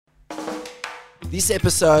This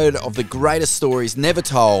episode of The Greatest Stories Never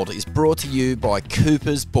Told is brought to you by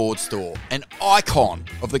Cooper's Board Store, an icon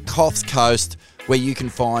of the Coffs Coast where you can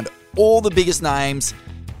find all the biggest names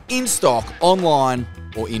in stock online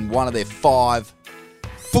or in one of their 5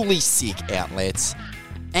 fully sick outlets.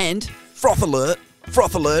 And Froth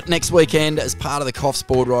Alert next weekend as part of the Coffs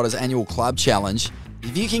Board Riders Annual Club Challenge.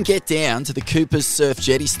 If you can get down to the Cooper's Surf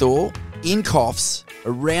Jetty store in Coffs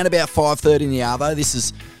around about 5:30 in the Arvo, this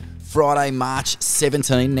is Friday, March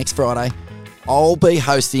 17, next Friday, I'll be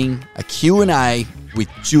hosting a Q&A with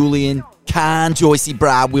Julian, Khan, Joycey,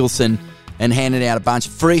 Brad, Wilson, and handing out a bunch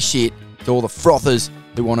of free shit to all the frothers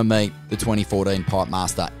who want to meet the 2014 Pipe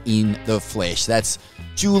Master in the flesh. That's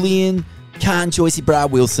Julian, Khan, Joycey, Brad,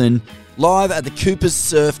 Wilson, live at the Cooper's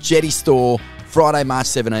Surf Jetty store, Friday, March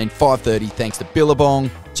 17, 5:30, thanks to Billabong,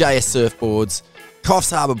 JS Surfboards,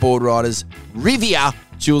 Coffs Harbour Board Riders, Riviera,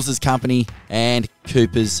 Jules' company, and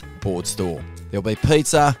Cooper's Board Store. There'll be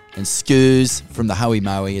pizza and scoos from the Hoey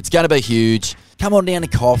Moey. It's going to be huge. Come on down to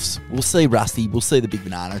Coffs. We'll see Rusty. We'll see the Big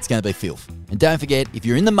Banana. It's going to be filth. And don't forget, if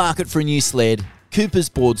you're in the market for a new sled,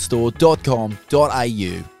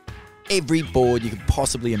 coopersboardstore.com.au. Every board you could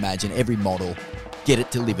possibly imagine, every model, get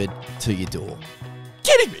it delivered to your door.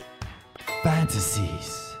 Kidding me?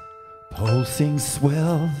 Fantasies, pulsing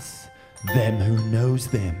swells, them who knows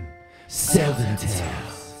them, seldom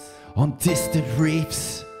tells. On distant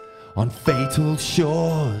reefs, on fatal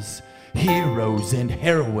shores, heroes and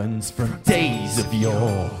heroines from days of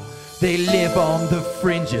yore. They live on the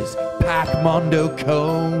fringes, pack mondo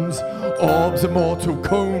cones, orbs of mortal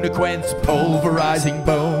consequence, pulverizing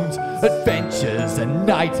bones, adventures and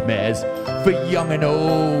nightmares for young and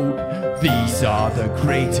old. These are the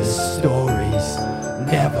greatest stories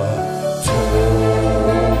never told.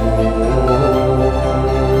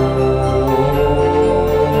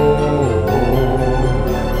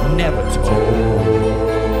 Never told.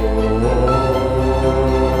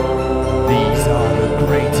 These are the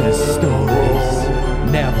greatest stories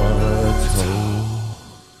never told.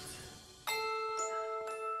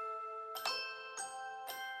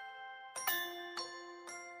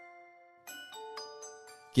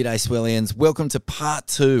 G'day Swellians, welcome to part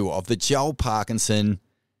 2 of the Joel Parkinson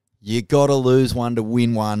You Gotta Lose One to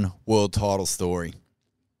Win One world title story.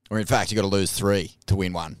 Or in fact, you gotta lose 3 to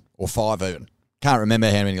win one, or 5 even. Can't remember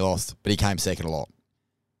how many he lost, but he came second a lot.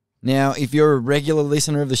 Now, if you're a regular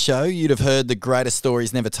listener of the show, you'd have heard The Greatest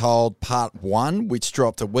Stories Never Told Part 1, which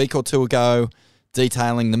dropped a week or two ago,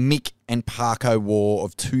 detailing the Mick and Parko War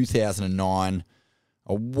of 2009.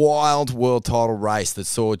 A wild world title race that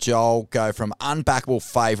saw Joel go from unbackable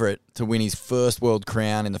favourite to win his first world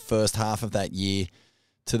crown in the first half of that year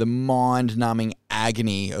to the mind-numbing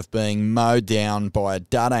agony of being mowed down by a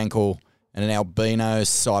dud ankle and an albino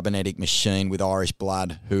cybernetic machine with Irish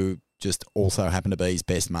blood who just also happened to be his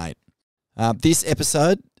best mate. This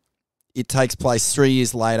episode, it takes place 3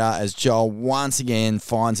 years later as Joel once again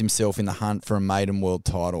finds himself in the hunt for a maiden world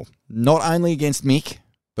title. Not only against Mick,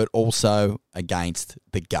 but also against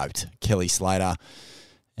the GOAT, Kelly Slater.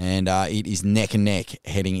 And it is neck and neck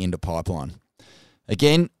heading into Pipeline.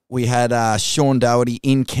 Again, we had Sean Doherty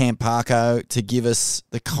in Camp Parko to give us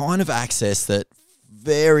the kind of access that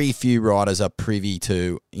very few riders are privy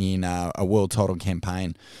to in a world title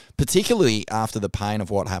campaign, particularly after the pain of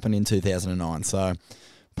what happened in 2009. So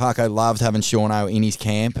Parko loved having Shauno in his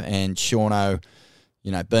camp, and Shauno,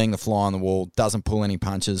 being the fly on the wall, doesn't pull any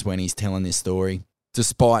punches when he's telling this story,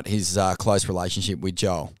 despite his close relationship with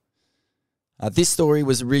Joel. This story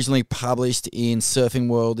was originally published in Surfing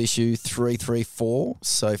World issue 334,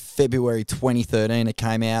 so February 2013 it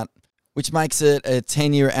came out, which makes it a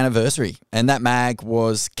 10-year anniversary. And that mag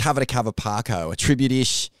was cover-to-cover Parko, a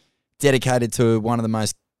tribute-ish dedicated to one of the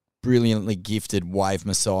most brilliantly gifted wave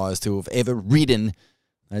messiahs to have ever ridden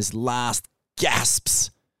those last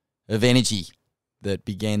gasps of energy that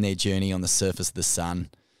began their journey on the surface of the sun.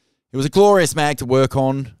 It was a glorious mag to work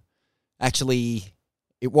on. Actually,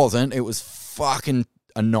 it wasn't. It was fucking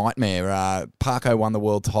a nightmare. Parko won the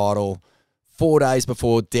world title 4 days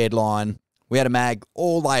before deadline. We had a mag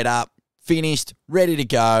all laid up, finished, ready to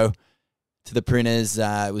go to the printers.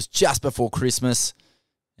 It was just before Christmas,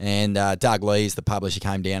 and Doug Lees, the publisher,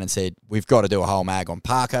 came down and said, we've got to do a whole mag on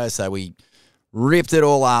Parko. So we ripped it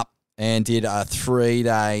all up and did a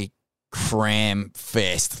 3-day cram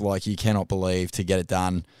fest like you cannot believe to get it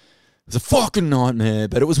done. It was a fucking nightmare,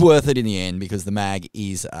 but it was worth it in the end because the mag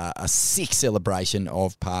is a sick celebration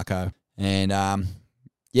of Parko. And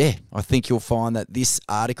I think you'll find that this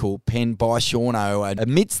article penned by Shauno,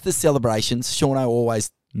 amidst the celebrations, Shauno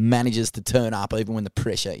always manages to turn up even when the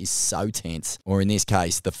pressure is so tense. Or in this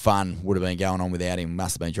case, the fun would have been going on without him.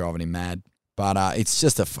 Must have been driving him mad. But it's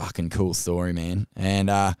just a fucking cool story, man.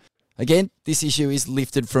 And again, this issue is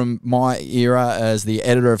lifted from my era as the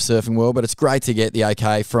editor of Surfing World, but it's great to get the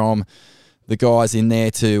okay from the guys in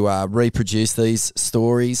there to reproduce these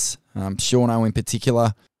stories, Sean O in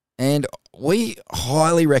particular. And we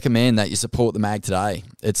highly recommend that you support the mag today.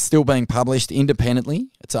 It's still being published independently.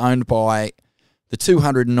 It's owned by the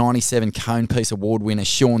 297 Cone Piece Award winner,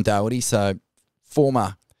 Sean Doherty, so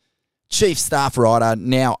former chief staff writer,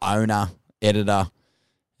 now owner, editor,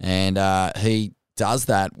 and he does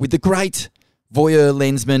that with the great voyeur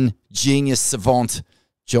lensman, genius savant,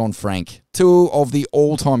 John Frank, two of the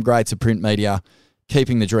all-time greats of print media,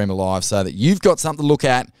 keeping the dream alive so that you've got something to look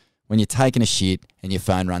at when you're taking a shit and your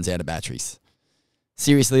phone runs out of batteries.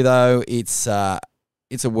 Seriously, though, it's a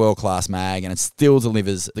world-class mag, and it still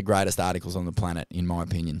delivers the greatest articles on the planet, in my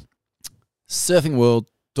opinion.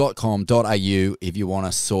 surfingworld.com.au if you want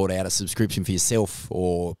to sort out a subscription for yourself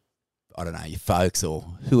or, I don't know, your folks or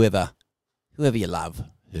whoever you love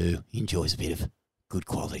who enjoys a bit of good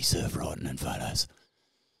quality surf riding and photos.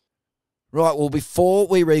 Right, well, before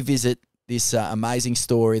we revisit this amazing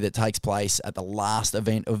story that takes place at the last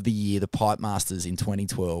event of the year, the Pipe Masters in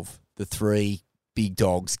 2012, the three big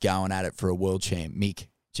dogs going at it for a world champ, Mick,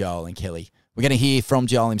 Joel and Kelly. We're going to hear from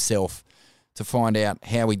Joel himself to find out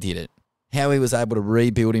how he did it, how he was able to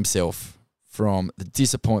rebuild himself from the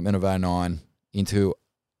disappointment of 2009 into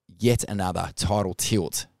yet another title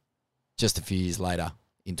tilt just a few years later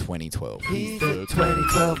in 2012. He's the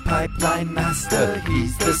 2012 pipeline master.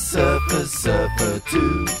 He's the surfer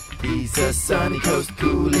too. He's a sunny coast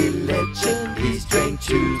coolie legend. He's trained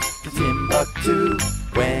shoes to Timbuktu.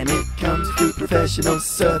 When it comes to professional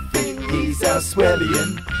surfing, he's our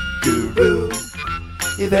Swellian guru.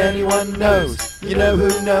 If anyone knows, you know who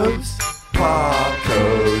knows?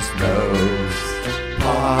 Parco's knows.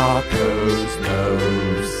 Parco's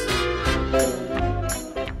knows.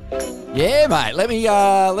 Yeah, mate. Let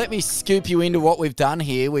me scoop you into what we've done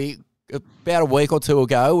here. About a week or two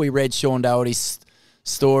ago, we read Sean Doherty's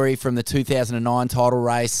story from the 2009 title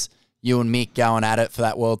race. You and Mick going at it for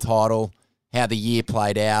that world title. How the year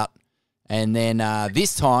played out, and then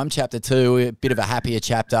this time, chapter 2, a bit of a happier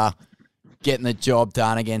chapter, getting the job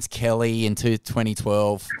done against Kelly in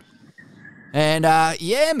 2012. And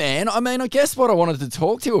yeah, man. I mean, I guess what I wanted to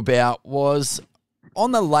talk to you about was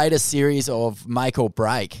on the latest series of Make or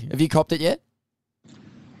Break. Have you copped it yet?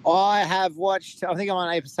 I have watched, I think I'm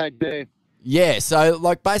on episode 2. Yeah, so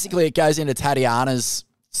like basically it goes into Tatiana's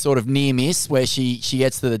sort of near miss where she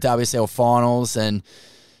gets to the WSL finals and,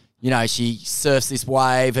 you know, she surfs this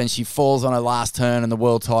wave and she falls on her last turn and the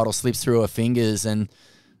world title slips through her fingers. And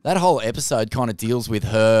that whole episode kind of deals with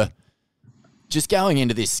her just going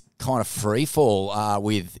into this kind of free fall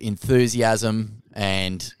with enthusiasm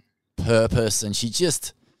and purpose, and she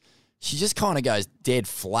just kind of goes dead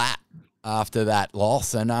flat after that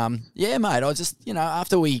loss. And yeah, mate, I just, you know,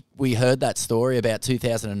 after we heard that story about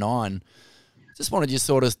 2009, just wanted you to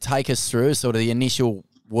sort of take us through sort of the initial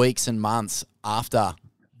weeks and months after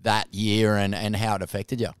that year and how it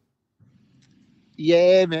affected you.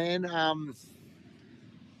 Yeah, man.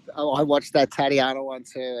 I watched that Tatiana one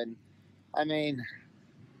too, and I mean,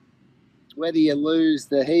 whether you lose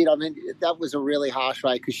the heat, I mean, that was a really harsh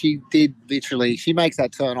way because she did literally, she makes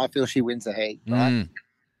that turn, I feel she wins the heat, right?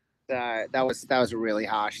 So that was a really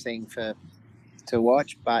harsh thing to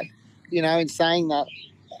watch. But, you know, in saying that,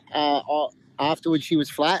 afterwards she was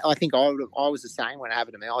flat. I think I was the same when it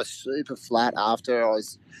happened to me. I was super flat after. I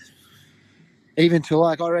was even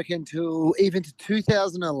to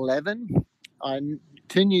 2011,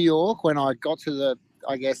 to New York when I got to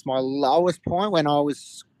my lowest point when I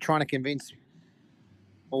was trying to convince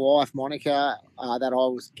my wife, Monica, that I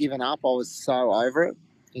was giving up. I was so over it.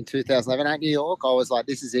 In 2011 at New York, I was like,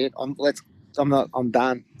 this is it. I'm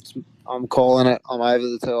done. I'm calling it. I'm over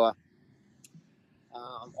the tour.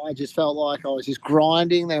 I just felt like I was just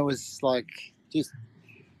grinding. There was like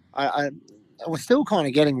I was still kind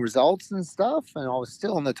of getting results and stuff, and I was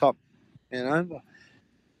still on the top, you know,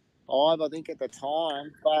 5, I think, at the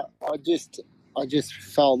time. But I just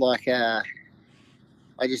felt like I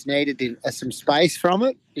just needed some space from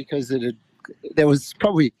it because there was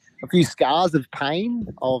probably a few scars of pain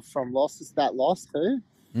from that loss too.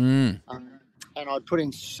 And I'd put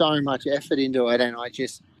in so much effort into it, and I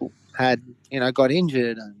just had, you know, got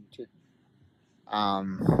injured, and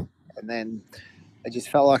then I just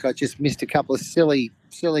felt like I just missed a couple of silly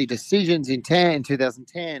decisions in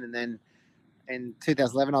 2010, and then in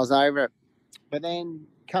 2011 I was over it. But then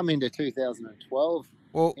come into 2012.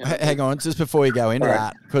 Well, you know, hang on, just before you go into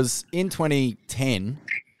that, because in 2010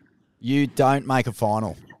 you don't make a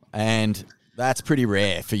final, and That's pretty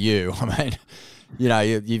rare for you. I mean,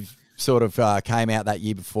 you've sort of came out that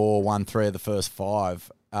year before, won 3 of the first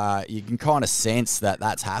 5. You can kind of sense that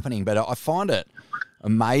that's happening. But I find it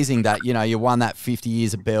amazing that, you won that 50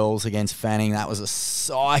 years of bells against Fanning. That was a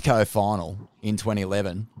psycho final in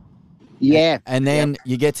 2011. Yeah. And then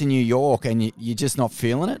you get to New York and you're just not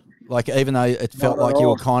feeling it? Like, even though it felt like you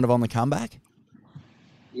were kind of on the comeback?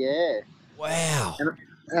 Yeah. Wow.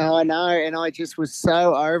 I know, and I just was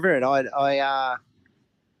so over it.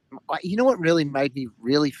 You know what really made me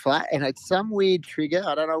really flat? And it's some weird trigger.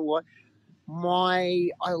 I don't know what.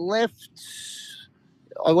 I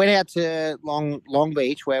went out to Long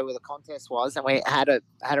Beach where the contest was, and we had a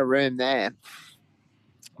room there.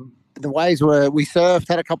 The waves we surfed,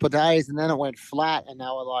 had a couple of days, and then it went flat. And they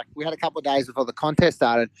were like, we had a couple of days before the contest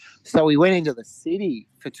started, so we went into the city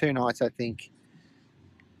for 2 nights, I think.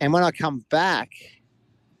 And when I come back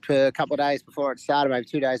for a couple of days before it started, maybe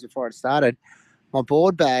 2 days before it started, my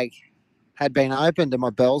board bag had been opened and my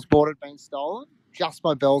Bells board had been stolen. Just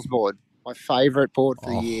my Bells board, my favourite board for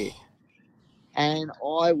the year. And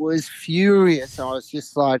I was furious. I was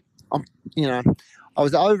just like, I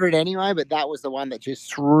was over it anyway, but that was the one that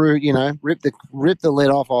just ripped the lid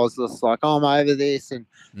off. I was just like, I'm over this. And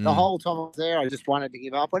the whole time I was there, I just wanted to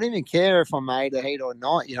give up. I didn't even care if I made the heat or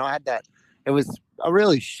not. I had that. It was a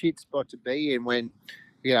really shit spot to be in when,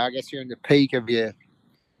 I guess you're in the peak of your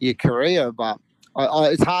career. But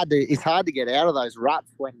it's hard to get out of those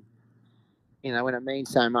ruts when it means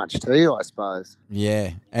so much to you, I suppose.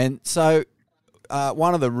 Yeah. And so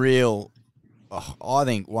one of the I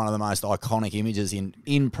think one of the most iconic images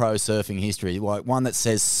in pro surfing history, like one that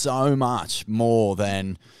says so much more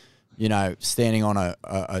than, standing on a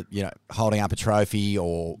holding up a trophy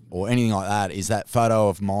or anything like that, is that photo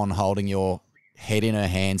of Mon holding your head in her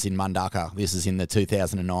hands in Mundaka. This is in the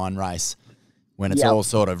 2009 race when it's all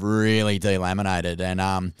sort of really delaminated.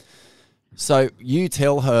 And so you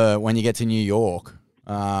tell her when you get to New York,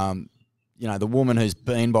 the woman who's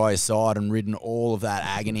been by your side and ridden all of that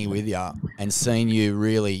agony with you and seen you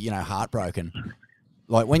really, heartbroken.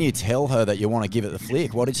 Like, when you tell her that you want to give it the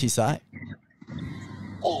flick, what did she say?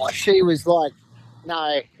 Oh, she was like,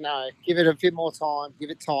 no, give it a bit more time, give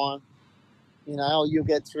it time. You'll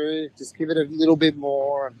get through, just give it a little bit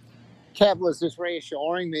more. And Kat was just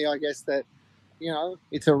reassuring me, I guess, that,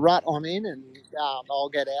 it's a rut I'm in and I'll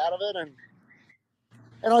get out of it.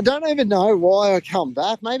 And I don't even know why I come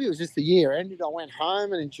back. Maybe it was just the year ended. I went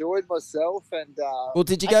home and enjoyed myself. And well,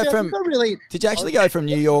 did you go from? Did you actually go from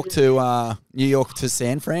New York to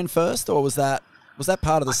San Fran first, or was that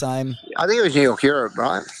part of the same? I think it was New York, Europe,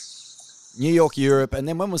 right? New York, Europe, and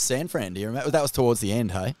then when was San Fran? Do you remember? That was towards the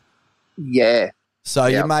end, hey? Yeah. So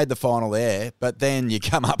you made the final there, but then you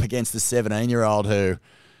come up against a 17-year-old who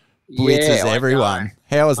blitzes everyone.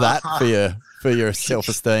 How was that for your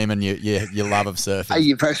self-esteem and your love of surfing?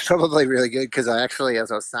 You're probably really good because I actually,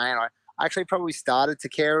 as I was saying, I actually probably started to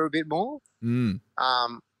care a bit more. And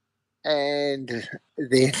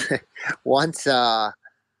then once, and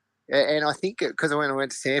I think because when I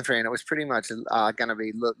went to San Fran, it was pretty much going to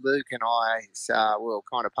be Luke and I. We were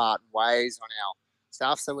kind of parting ways on our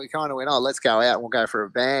stuff, so we kind of went, let's go out and we'll go for a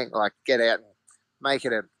bang, like get out and make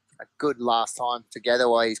it a good last time together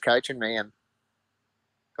while he's coaching me. And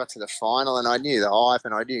got to the final, and I knew the hype,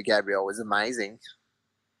 and I knew Gabriel was amazing.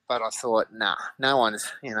 But I thought, no one's,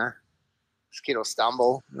 skid or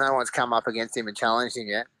stumble. No one's come up against him and challenged him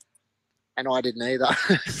yet. And I didn't either.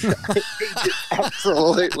 He just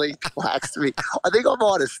absolutely waxed me. I think I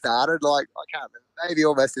might have started, I can't remember, maybe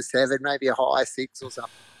almost a 7, maybe a high 6 or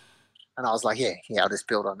something. And I was like, yeah, I'll just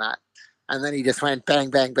build on that. And then he just went bang,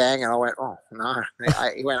 bang, bang. And I went, oh, no.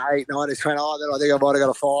 He went 8, 9. I just went, then I think I might have got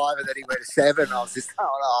a 5. And then he went a 7. And I was just, no,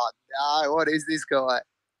 what is this guy?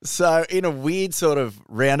 So in a weird sort of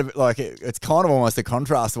roundabout, it's kind of almost a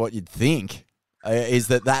contrast to what you'd think, is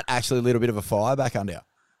that actually a little bit of a fire back under you?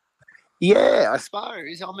 Yeah, I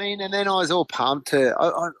suppose. I mean, and then I was all pumped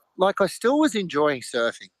I still was enjoying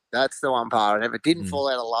surfing. That's the one part. I never didn't fall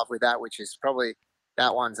out of love with that, which is probably,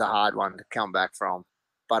 that one's a hard one to come back from.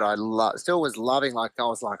 But I still was loving, I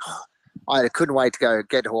was like, I couldn't wait to go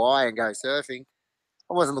get to Hawaii and go surfing.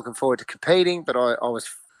 I wasn't looking forward to competing, but I was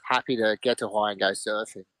happy to get to Hawaii and go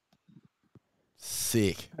surfing.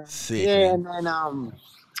 Sick. Yeah, and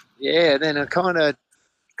then, then I kind of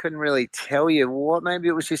couldn't really tell you what. Maybe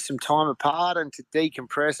it was just some time apart and to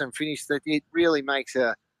decompress and finish that. It really makes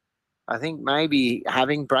I think maybe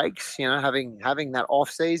having breaks, having that off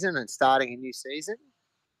season and starting a new season.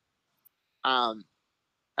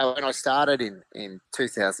 When I started in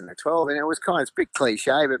 2012, and it's a bit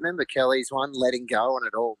cliche, but remember Kelly's one, letting go, and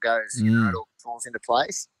it all goes, it all falls into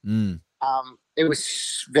place. It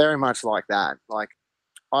was very much like that. Like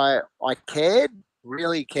I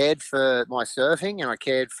really cared for my surfing, and I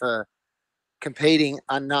cared for competing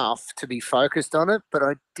enough to be focused on it, but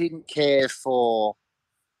I didn't care for,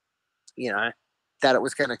 that it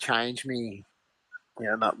was going to change me,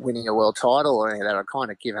 not winning a world title or anything. That I'd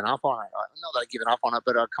kind of given up on it. Not that I'd given up on it,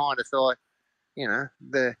 but I kind of thought,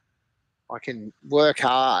 I can work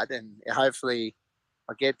hard and hopefully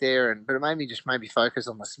I get there. But it made me just maybe focus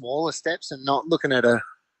on the smaller steps and not looking at a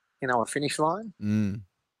finish line.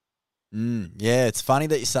 Yeah, it's funny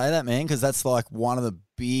that you say that, man, because that's like one of the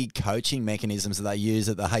big coaching mechanisms that they use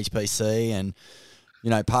at the HPC, and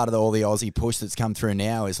part of all the Aussie push that's come through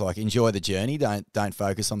now is like enjoy the journey, don't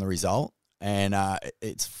focus on the result, and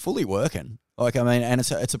it's fully working. Like and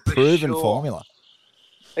it's a proven formula.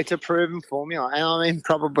 It's a proven formula, and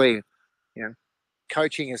probably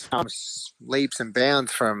coaching has come leaps and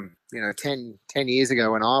bounds from 10 years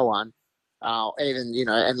ago when I won, even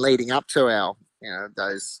and leading up to our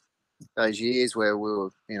those years where we were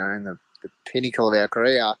in the pinnacle of our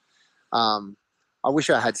career. I wish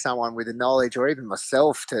I had someone with the knowledge, or even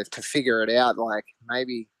myself, to figure it out. Like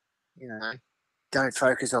maybe don't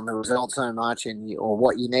focus on the result so much, or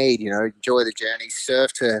what you need. Enjoy the journey,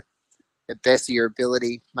 surf to the best of your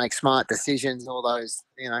ability, make smart decisions. All those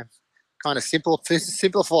kind of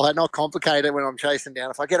simplify, not complicate it when I'm chasing down.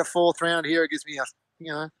 If I get a fourth round here, it gives me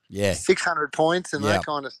 600 points and that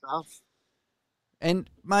kind of stuff. And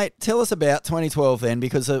mate, tell us about 2012 then,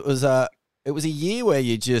 because it was a year where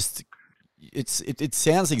you just it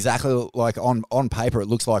sounds exactly like on paper it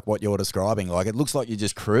looks like what you're describing. Like it looks like you're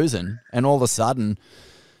just cruising, and all of a sudden,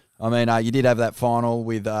 you did have that final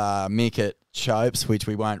with Mick at Chopes, which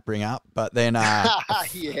we won't bring up, but then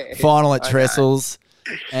final at Trestles,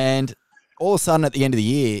 and all of a sudden at the end of the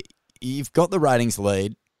year, you've got the ratings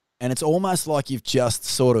lead, and it's almost like you've just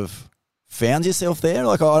sort of found yourself there.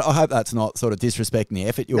 Like I hope that's not sort of disrespecting the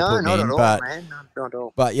effort you're putting in. No, not at all, man. Not at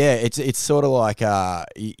all. But yeah, it's sort of like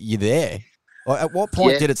you're there. Like at what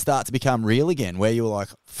point did it start to become real again, where you were like,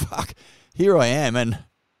 "Fuck, here I am," and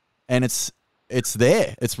it's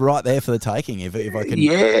there, it's right there for the taking. If I can,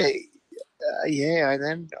 and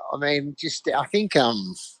then I think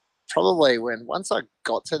probably once I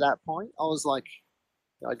got to that point, I was like,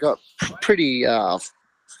 I got pretty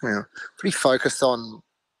pretty focused on.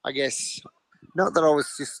 I guess not that I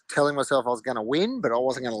was just telling myself I was going to win, but I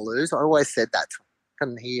wasn't going to lose. I always said that.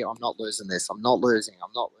 I'm not losing this. I'm not losing.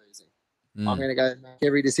 I'm going to go make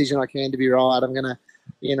every decision I can to be right. I'm going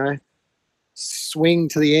to, swing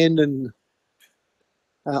to the end. And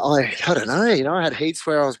I don't know, I had heats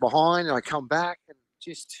where I was behind and I come back and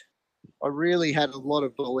I really had a lot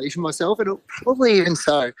of belief in myself. And probably even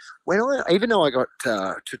so, even though I got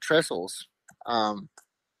to Trestles,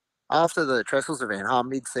 after the Trestles event,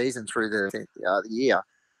 mid-season through the year,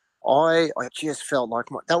 I just felt like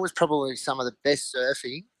that was probably some of the best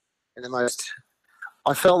surfing and the most.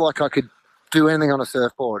 I felt like I could do anything on a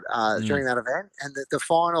surfboard during that event, and the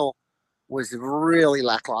final was really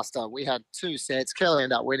lackluster. We had 2 sets. Kelly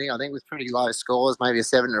ended up winning, I think, with pretty low scores, maybe a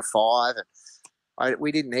 7 or a 5. And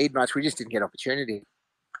we didn't need much. We just didn't get opportunity.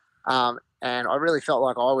 And I really felt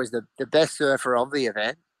like I was the best surfer of the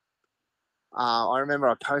event. I remember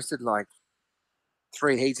I posted like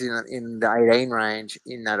 3 heats in the 18 range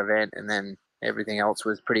in that event, and then everything else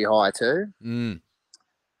was pretty high too.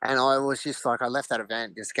 And I was just like, I left that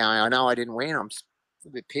event just going, I know I didn't win. I'm a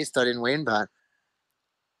bit pissed I didn't win, but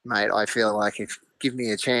mate, I feel like if give me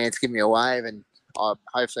a chance, give me a wave, and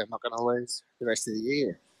hopefully I'm not going to lose the rest of the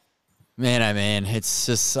year. Man, oh man, it's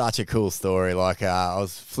just such a cool story. Like I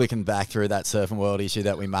was flicking back through that Surfing World issue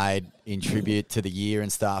that we made in tribute to the year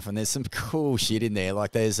and stuff, and there's some cool shit in there.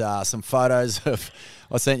 Like there's some photos of,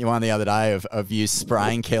 I sent you one the other day of you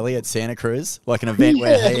spraying Kelly at Santa Cruz, like an event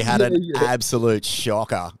where he had an absolute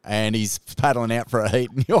shocker, and he's paddling out for a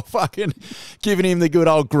heat, and you're fucking giving him the good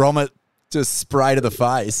old grommet just spray to the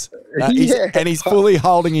face. And he's fully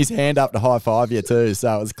holding his hand up to high five you too,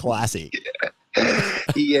 so it was classic.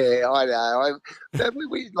 Yeah, I know.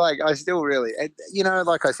 I still really, and,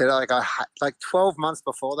 like I said, like 12 months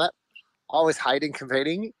before that, I was hating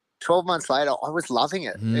competing. 12 months later, I was loving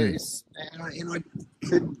it. It was, and I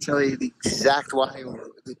couldn't tell you the exact way or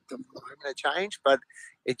the moment it changed, but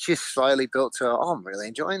it just slowly built to, I'm really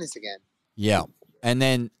enjoying this again. Yeah. And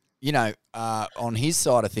then, on his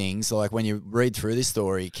side of things, like when you read through this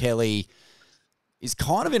story, Kelly is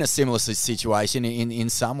kind of in a similar situation in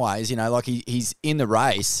some ways. Like he's in the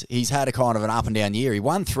race. He's had a kind of an up and down year. He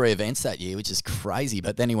won 3 events that year, which is crazy,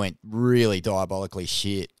 but then he went really diabolically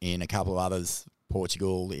shit in a couple of others.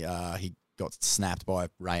 Portugal, he got snapped by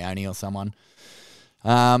Rayoni or someone.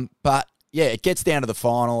 But yeah, it gets down to the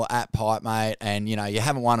final at Pipe, mate, and, you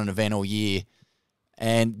haven't won an event all year.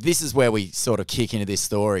 And this is where we sort of kick into this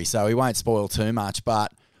story, so we won't spoil too much,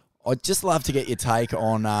 but I'd just love to get your take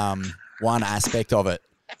on one aspect of it.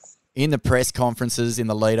 In the press conferences in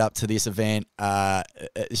the lead up to this event,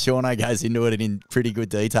 Shauno goes into it in pretty good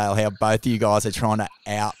detail how both of you guys are trying to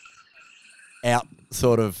out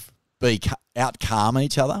calm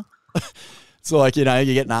each other. It's like, you're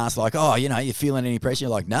getting asked like, oh, you feeling any pressure?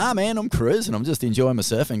 You're like, nah, man, I'm cruising. I'm just enjoying my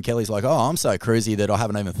surfing. And Kelly's like, oh, I'm so cruisy that I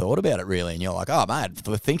haven't even thought about it really. And you're like, oh, mate,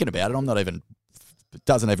 for thinking about it, it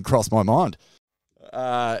doesn't even cross my mind.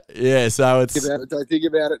 So it's... Don't think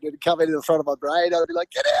about it. It'd come into the front of my brain. I'd be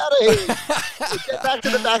like, get out of here. Get back to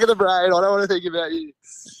the back of the brain. I don't want to think about you.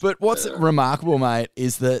 But what's remarkable, mate,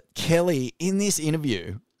 is that Kelly, in this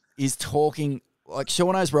interview, is talking... Like,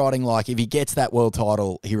 Shauno's writing, like, if he gets that world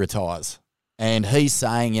title, he retires. And he's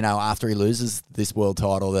saying, after he loses this world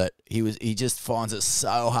title, that he just finds it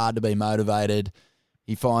so hard to be motivated.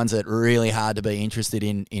 He finds it really hard to be interested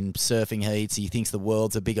in surfing heats. He thinks the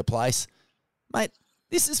world's a bigger place. Mate,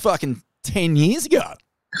 this is fucking 10 years ago.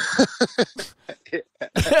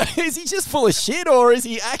 Is he just full of shit, or is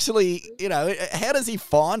he actually, how does he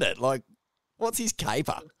find it? Like, what's his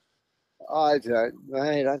caper? I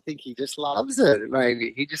don't think he just loves it.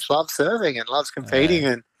 Maybe he just loves surfing and loves competing.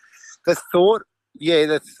 And the thought,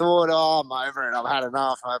 oh, I'm over it. I've had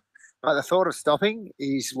enough. But the thought of stopping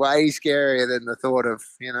is way scarier than the thought of,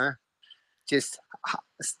 just,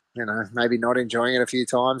 maybe not enjoying it a few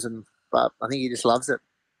times. But I think he just loves it.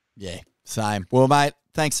 Yeah, same. Well, mate,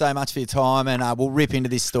 thanks so much for your time, and we'll rip into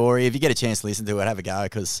this story. If you get a chance to listen to it, have a go,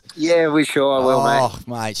 because... Yeah, we sure will, mate. Oh,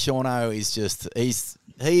 mate, Shauno is just...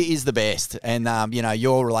 He is the best, and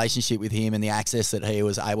your relationship with him and the access that he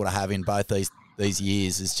was able to have in both these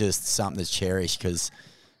years is just something that's cherished, because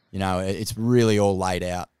it's really all laid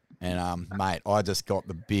out. And mate, I just got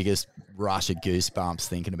the biggest rush of goosebumps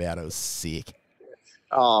thinking about it. It was sick.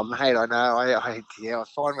 Oh, mate, I know. I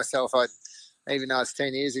find myself, even though it's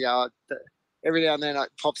 10 years ago, every now and then it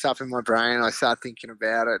pops up in my brain. I start thinking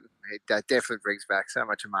about it. That definitely brings back so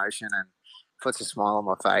much emotion and puts a smile on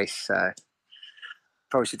my face. So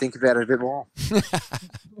probably should think about it a bit more.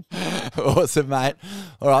 Awesome, mate.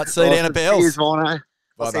 All right, see you down at Bells. Cheers, Mono.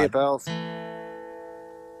 I'll see you at Bells.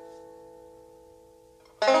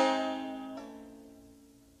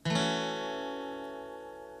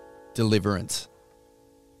 Deliverance.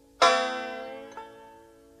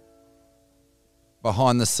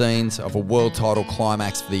 Behind the scenes of a world title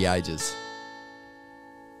climax for the ages.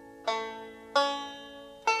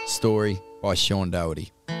 Story by Shaun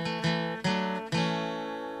Doherty.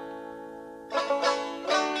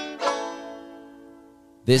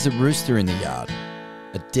 There's a rooster in the yard,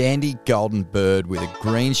 a dandy golden bird with a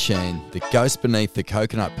green sheen that goes beneath the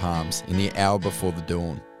coconut palms in the hour before the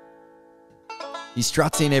dawn. He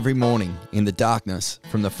struts in every morning in the darkness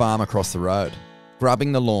from the farm across the road,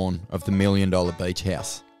 grubbing the lawn of the $1 million beach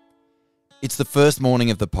house. It's the first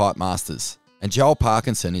morning of the Pipe Masters, and Joel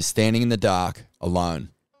Parkinson is standing in the dark, alone,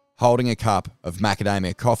 holding a cup of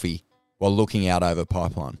macadamia coffee while looking out over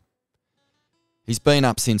Pipeline. He's been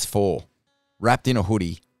up since 4, wrapped in a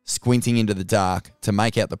hoodie, squinting into the dark to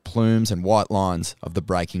make out the plumes and white lines of the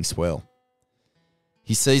breaking swell.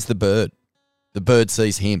 He sees the bird. The bird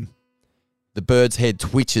sees him. The bird's head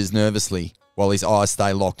twitches nervously while his eyes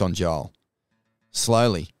stay locked on Joel.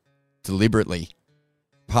 Slowly, deliberately,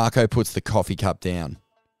 Parko puts the coffee cup down.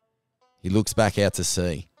 He looks back out to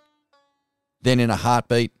sea. Then in a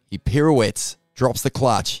heartbeat, he pirouettes, drops the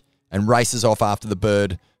clutch, and races off after the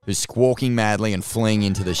bird, who's squawking madly and fleeing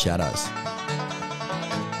into the shadows.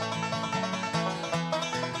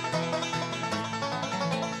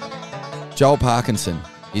 Joel Parkinson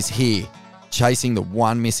is here, chasing the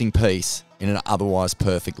one missing piece in an otherwise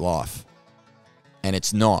perfect life. And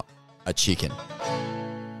it's not a chicken.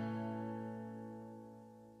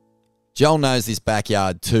 Joel knows this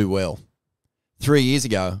backyard too well. 3 years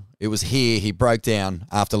ago, it was here he broke down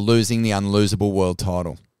after losing the unlosable world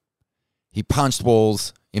title. He punched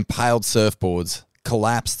walls, impaled surfboards,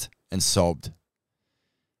 collapsed and sobbed.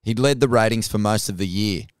 He'd led the ratings for most of the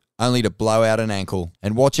year, only to blow out an ankle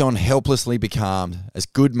and watch on helplessly becalmed as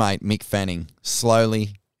good mate Mick Fanning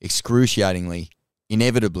slowly, excruciatingly,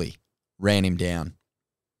 inevitably ran him down.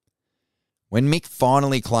 When Mick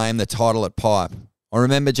finally claimed the title at Pipe, I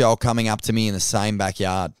remember Joel coming up to me in the same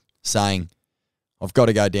backyard, saying, "I've got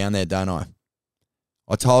to go down there, don't I?"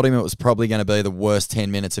 I told him it was probably going to be the worst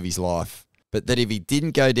 10 minutes of his life, but that if he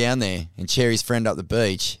didn't go down there and cheer his friend up the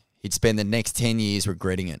beach, he'd spend the next 10 years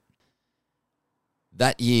regretting it.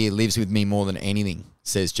 That year lives with me more than anything,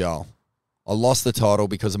 says Joel. I lost the title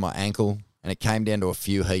because of my ankle, and it came down to a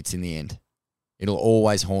few heats in the end. It'll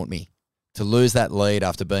always haunt me to lose that lead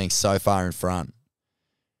after being so far in front.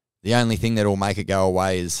 The only thing that will make it go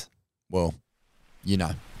away is, well, you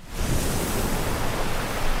know.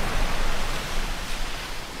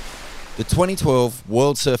 The 2012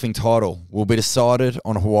 World Surfing title will be decided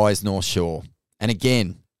on Hawaii's North Shore. And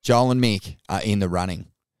again, Joel and Mick are in the running.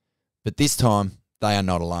 But this time, they are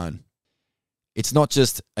not alone. It's not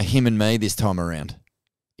just a him and me this time around.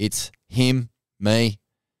 It's him, me,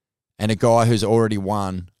 and a guy who's already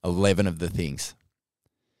won 11 of the things.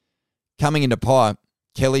 Coming into pipe,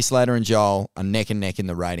 Kelly Slater and Joel are neck and neck in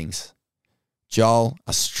the ratings. Joel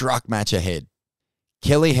a struck match ahead.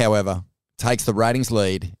 Kelly, however, takes the ratings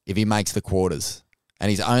lead if he makes the quarters, and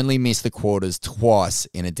he's only missed the quarters twice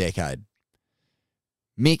in a decade.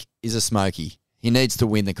 Mick is a smoky. He needs to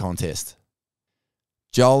win the contest.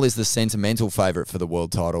 Joel is the sentimental favourite for the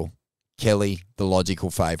world title. Kelly, the logical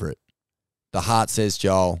favourite. The heart says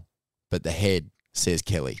Joel, but the head says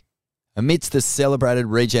Kelly. Amidst the celebrated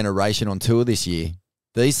regeneration on tour this year,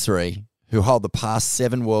 these three, who hold the past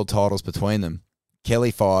 7 world titles between them,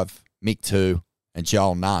 Kelly 5, Mick 2, and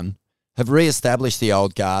Joel none, have re-established the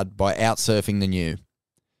old guard by outsurfing the new.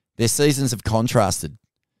 Their seasons have contrasted.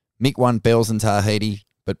 Mick won Bells in Tahiti,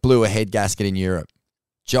 but blew a head gasket in Europe.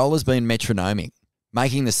 Joel has been metronomic,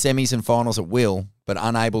 making the semis and finals at will, but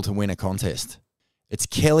unable to win a contest. It's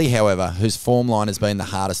Kelly, however, whose form line has been the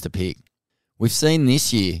hardest to pick. We've seen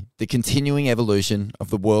this year the continuing evolution of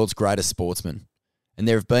the world's greatest sportsman, and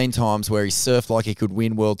there have been times where he surfed like he could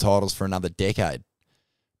win world titles for another decade,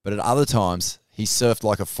 but at other times, he surfed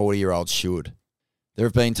like a 40-year-old should. There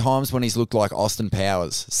have been times when he's looked like Austin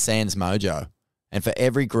Powers, sans mojo, and for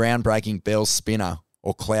every groundbreaking Bell spinner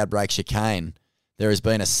or cloudbreak chicane, there has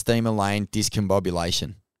been a steamer lane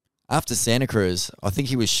discombobulation. After Santa Cruz, I think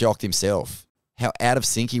he was shocked himself how out of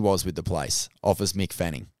sync he was with the place, offers Mick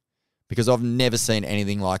Fanning, because I've never seen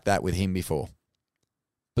anything like that with him before.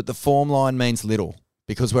 But the form line means little,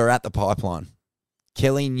 because we're at the pipeline.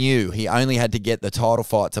 Kelly knew he only had to get the title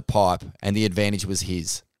fight to pipe, and the advantage was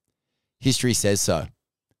his. History says so.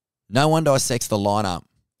 No one dissects the lineup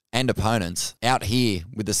and opponents out here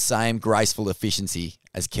with the same graceful efficiency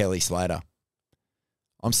as Kelly Slater.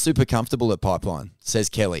 I'm super comfortable at Pipeline, says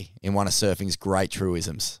Kelly in one of surfing's great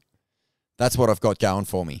truisms. That's what I've got going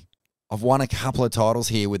for me. I've won a couple of titles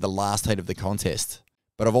here with the last heat of the contest,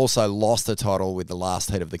 but I've also lost a title with the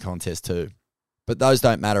last heat of the contest too. But those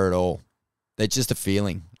don't matter at all. They're just a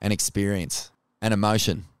feeling, an experience, an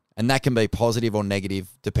emotion, and that can be positive or negative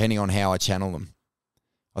depending on how I channel them.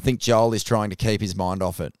 I think Joel is trying to keep his mind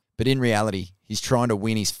off it, but in reality, he's trying to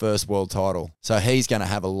win his first world title, so he's going to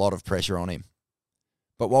have a lot of pressure on him.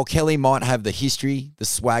 But while Kelly might have the history, the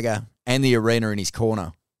swagger, and the arena in his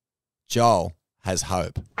corner, Joel has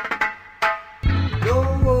hope.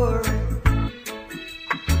 Don't worry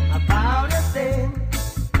about a thing,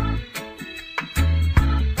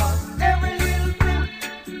 'cause every little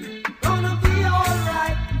thing gonna be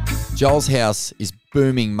alright. Joel's house is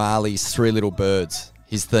booming Marley's Three Little Birds,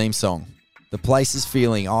 his theme song. The place is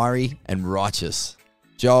feeling airy and righteous.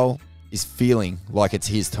 Joel is feeling like it's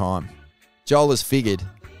his time. Joel has figured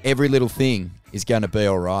every little thing is going to be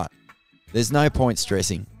alright. There's no point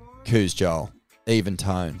stressing, coos Joel,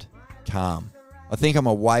 even-toned, calm. I think I'm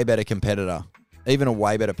a way better competitor, even a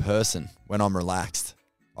way better person when I'm relaxed.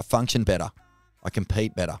 I function better. I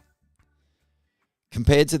compete better.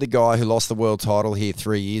 Compared to the guy who lost the world title here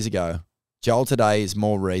 3 years ago, Joel today is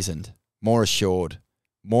more reasoned, more assured,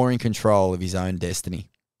 more in control of his own destiny.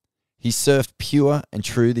 He's surfed pure and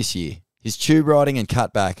true this year. His tube riding and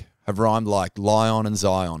cutback have rhymed like Lion and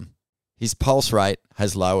Zion. His pulse rate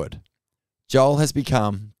has lowered. Joel has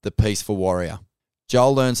become the peaceful warrior.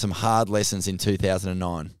 Joel learned some hard lessons in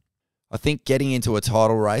 2009. I think getting into a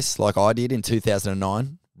title race like I did in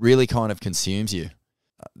 2009 really kind of consumes you.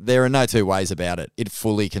 There are no two ways about it. It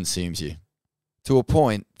fully consumes you. To a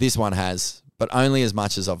point, this one has, but only as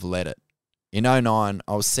much as I've let it. In 2009,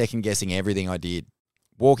 I was second-guessing everything I did.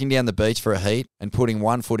 Walking down the beach for a heat and putting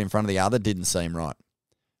one foot in front of the other didn't seem right.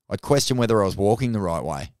 I'd question whether I was walking the right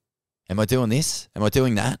way. Am I doing this? Am I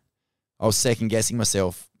doing that? I was second-guessing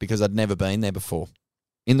myself because I'd never been there before.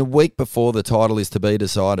 In the week before the title is to be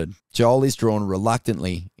decided, Joel is drawn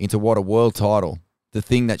reluctantly into what a world title, the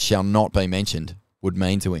thing that shall not be mentioned, would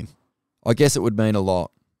mean to him. I guess it would mean a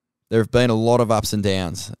lot. There have been a lot of ups and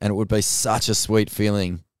downs, and it would be such a sweet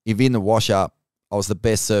feeling if in the wash-up I was the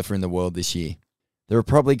best surfer in the world this year. There are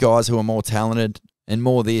probably guys who are more talented and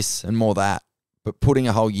more this and more that, but putting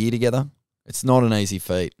a whole year together, it's not an easy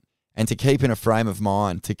feat. And to keep in a frame of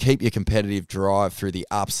mind, to keep your competitive drive through the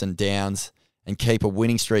ups and downs and keep a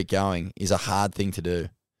winning streak going is a hard thing to do.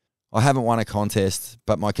 I haven't won a contest,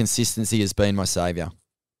 but my consistency has been my saviour.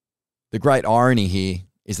 The great irony here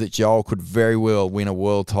is that Joel could very well win a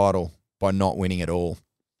world title by not winning at all.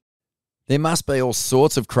 There must be all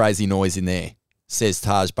sorts of crazy noise in there, says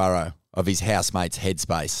Taj Burrow of his housemate's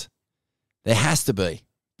Headspace. There has to be,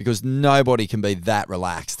 because nobody can be that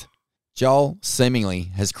relaxed. Joel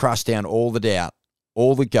seemingly has crushed down all the doubt,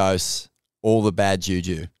 all the ghosts, all the bad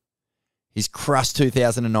juju. He's crushed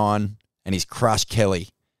 2009 and he's crushed Kelly,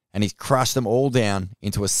 and he's crushed them all down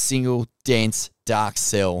into a single, dense, dark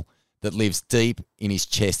cell that lives deep in his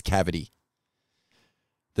chest cavity.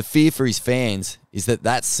 The fear for his fans is that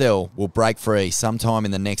that cell will break free sometime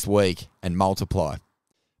in the next week and multiply.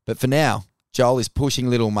 But for now, Joel is pushing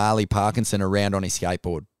little Marley Parkinson around on his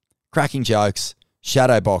skateboard, cracking jokes,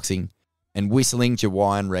 shadowboxing, and whistling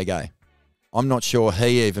Jawaiian reggae. I'm not sure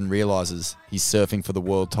he even realises he's surfing for the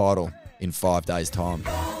world title in 5 days' time.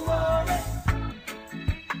 Don't worry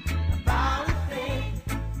about a thing.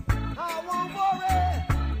 I won't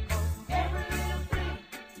worry. Every little thing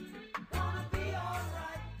gonna be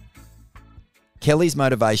alright. Kelly's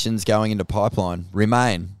motivations going into Pipeline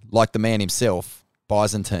remain, like the man himself,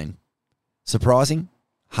 Byzantine. Surprising?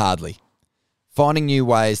 Hardly. Finding new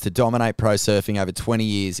ways to dominate pro surfing over 20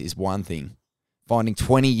 years is one thing. Finding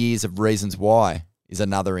 20 years of reasons why is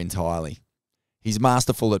another entirely. He's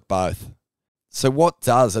masterful at both. So what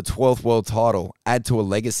does a 12th world title add to a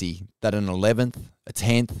legacy that an 11th, a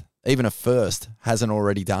 10th, even a 1st hasn't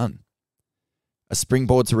already done? A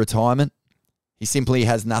springboard to retirement? He simply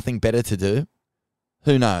has nothing better to do?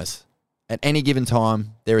 Who knows? At any given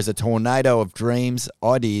time, there is a tornado of dreams,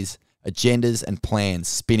 ideas, agendas and plans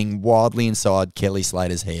spinning wildly inside Kelly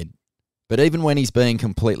Slater's head. But even when he's being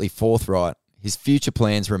completely forthright, his future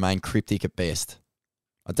plans remain cryptic at best.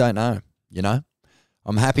 I don't know, you know?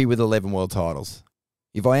 I'm happy with 11 world titles.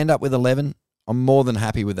 If I end up with 11, I'm more than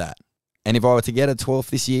happy with that. And if I were to get a 12th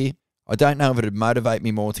this year, I don't know if it would motivate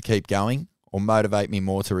me more to keep going or motivate me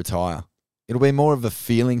more to retire. It'll be more of a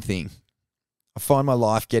feeling thing. I find my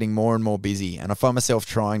life getting more and more busy, and I find myself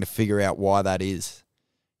trying to figure out why that is.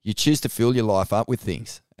 You choose to fill your life up with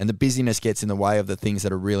things, and the busyness gets in the way of the things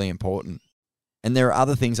that are really important. And there are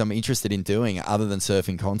other things I'm interested in doing other than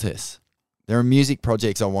surfing contests. There are music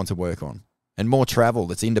projects I want to work on, and more travel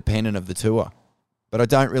that's independent of the tour. But I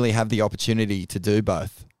don't really have the opportunity to do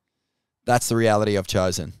both. That's the reality I've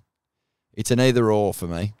chosen. It's an either or for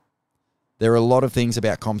me. There are a lot of things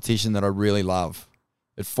about competition that I really love.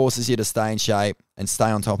 It forces you to stay in shape and stay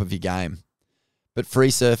on top of your game. But free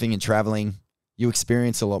surfing and traveling, you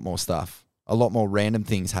experience a lot more stuff, a lot more random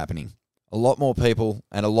things happening, a lot more people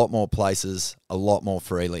and a lot more places, a lot more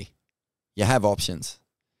freely. You have options.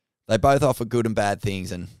 They both offer good and bad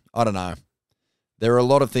things, and I don't know. There are a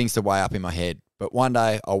lot of things to weigh up in my head, but one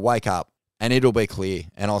day I'll wake up and it'll be clear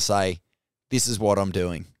and I'll say, this is what I'm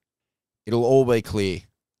doing. It'll all be clear,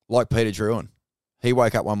 like Peter Druin. He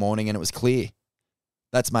woke up one morning and it was clear.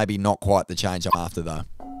 That's maybe not quite the change I'm after though.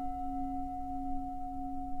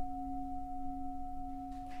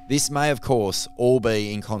 This may, of course, all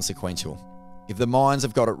be inconsequential. If the minds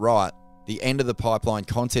have got it right, the end of the Pipeline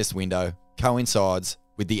contest window coincides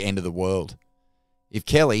with the end of the world. If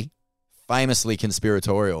Kelly, famously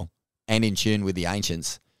conspiratorial and in tune with the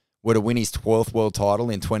ancients, were to win his 12th world title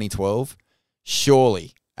in 2012,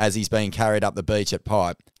 surely, as he's being carried up the beach at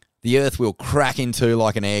Pipe, the earth will crack in two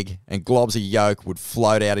like an egg and globs of yolk would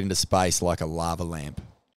float out into space like a lava lamp.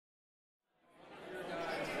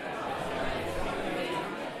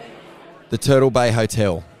 The Turtle Bay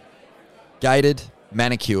Hotel. Gated,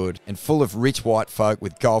 manicured, and full of rich white folk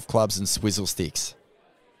with golf clubs and swizzle sticks.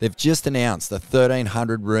 They've just announced a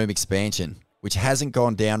 1,300-room expansion, which hasn't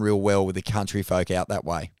gone down real well with the country folk out that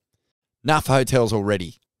way. Enough hotels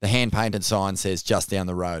already, the hand-painted sign says just down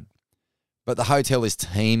the road. But the hotel is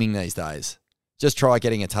teeming these days. Just try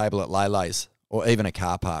getting a table at Lele's, or even a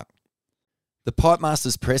car park. The Pipe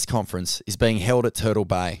Masters press conference is being held at Turtle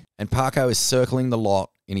Bay, and Parko is circling the lot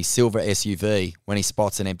in his silver SUV when he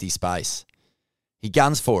spots an empty space. He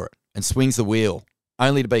guns for it and swings the wheel,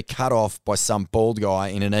 only to be cut off by some bald guy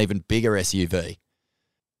in an even bigger SUV.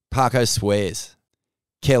 Parko swears.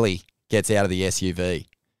 Kelly gets out of the SUV.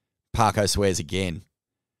 Parko swears again.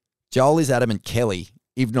 Joel is adamant Kelly,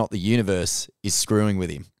 if not the universe, is screwing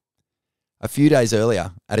with him. A few days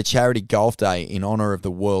earlier, at a charity golf day in honour of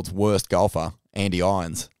the world's worst golfer, Andy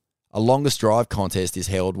Irons, a longest drive contest is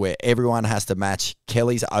held where everyone has to match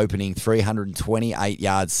Kelly's opening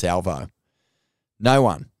 328-yard salvo. No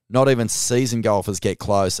one, not even seasoned golfers, get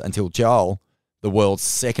close until Joel, the world's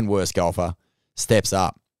second worst golfer, steps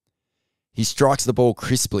up. He strikes the ball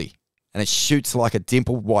crisply, and it shoots like a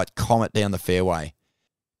dimpled white comet down the fairway.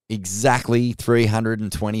 Exactly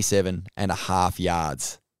 327.5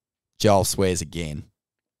 yards. Joel swears again.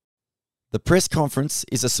 The press conference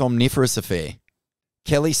is a somniferous affair.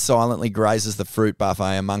 Kelly silently grazes the fruit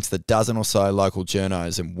buffet amongst the dozen or so local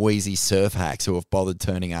journos and wheezy surf hacks who have bothered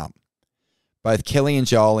turning up. Both Kelly and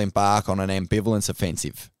Joel embark on an ambivalence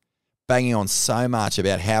offensive, banging on so much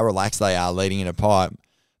about how relaxed they are leading in a pipe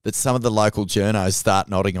that some of the local journos start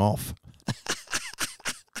nodding off.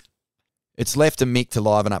 It's left to Mick to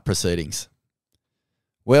liven up proceedings.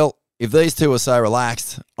 Well, if these two are so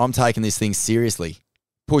relaxed, I'm taking this thing seriously.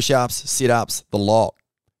 Push-ups, sit-ups, the lot.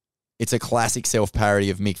 It's a classic self-parody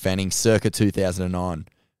of Mick Fanning circa 2009,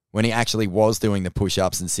 when he actually was doing the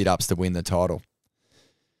push-ups and sit-ups to win the title.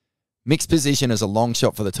 Mick's position as a long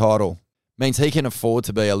shot for the title means he can afford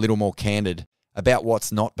to be a little more candid about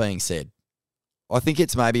what's not being said. I think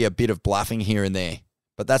it's maybe a bit of bluffing here and there,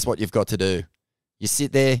 but that's what you've got to do. You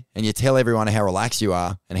sit there and you tell everyone how relaxed you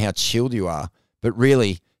are and how chilled you are, but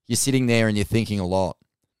really, you're sitting there and you're thinking a lot.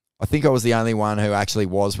 I think I was the only one who actually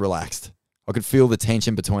was relaxed. I could feel the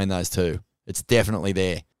tension between those two. It's definitely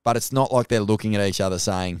there, but it's not like they're looking at each other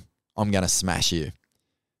saying, I'm going to smash you.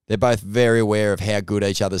 They're both very aware of how good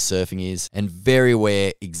each other's surfing is and very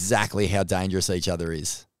aware exactly how dangerous each other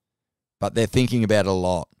is. But they're thinking about it a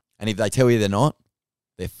lot. And if they tell you they're not,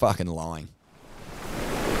 they're fucking lying.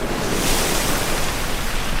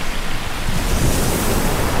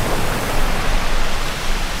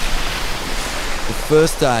 The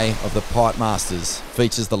first day of the Pipe Masters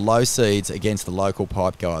features the low seeds against the local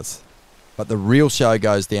pipe guys. But the real show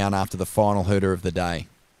goes down after the final hooter of the day.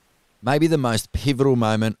 Maybe the most pivotal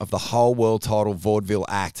moment of the whole world title vaudeville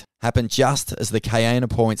act happened just as the Cayena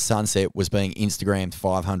Point sunset was being Instagrammed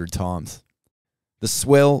 500 times. The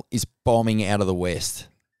swell is bombing out of the west.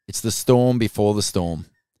 It's the storm before the storm.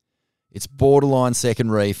 It's borderline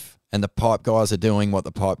second reef, and the pipe guys are doing what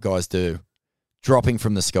the pipe guys do, dropping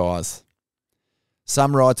from the skies.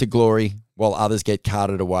 Some ride to glory while others get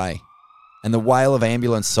carted away, and the wail of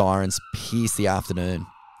ambulance sirens pierce the afternoon.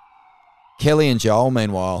 Kelly and Joel,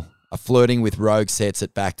 meanwhile, are flirting with rogue sets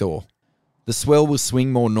at Backdoor. The swell will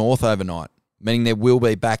swing more north overnight, meaning there will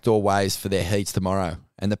be backdoor waves for their heats tomorrow,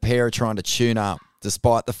 and the pair are trying to tune up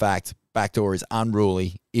despite the fact Backdoor is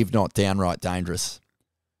unruly, if not downright dangerous.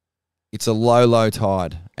 It's a low, low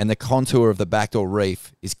tide, and the contour of the Backdoor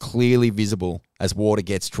reef is clearly visible as water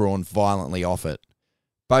gets drawn violently off it.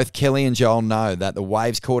 Both Kelly and Joel know that the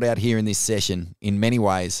waves caught out here in this session, in many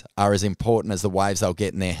ways, are as important as the waves they'll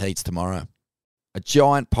get in their heats tomorrow. A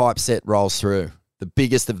giant pipe set rolls through, the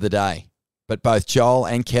biggest of the day, but both Joel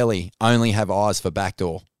and Kelly only have eyes for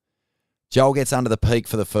Backdoor. Joel gets under the peak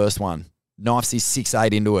for the first one, knifes his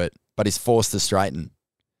 6'8" into it, but is forced to straighten.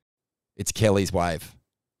 It's Kelly's wave.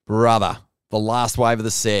 Brother, the last wave of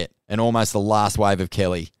the set, and almost the last wave of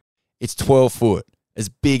Kelly. It's 12 foot, as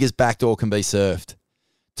big as Backdoor can be surfed.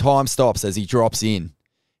 Time stops as he drops in.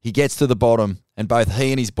 He gets to the bottom, and both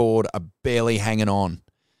he and his board are barely hanging on.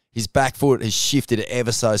 His back foot has shifted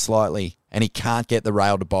ever so slightly, and he can't get the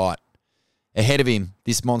rail to bite. Ahead of him,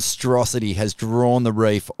 this monstrosity has drawn the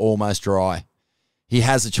reef almost dry. He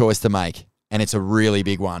has a choice to make, and it's a really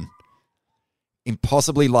big one.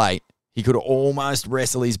 Impossibly late, he could almost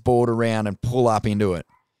wrestle his board around and pull up into it.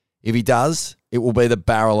 If he does, it will be the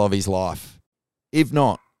barrel of his life. If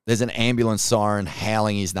not, there's an ambulance siren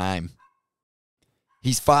howling his name.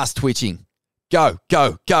 He's fast twitching. Go,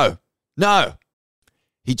 go, go. No!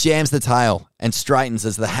 He jams the tail and straightens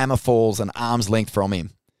as the hammer falls an arm's length from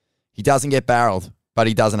him. He doesn't get barreled, but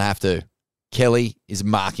he doesn't have to. Kelly is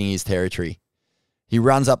marking his territory. He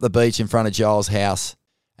runs up the beach in front of Joel's house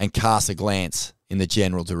and casts a glance in the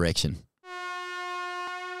general direction.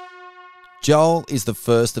 Joel is the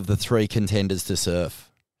first of the three contenders to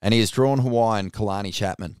surf, and he has drawn Hawaiian Kalani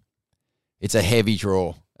Chapman. It's a heavy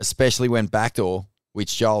draw, especially when Backdoor,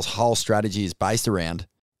 which Joel's whole strategy is based around,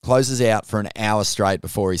 closes out for an hour straight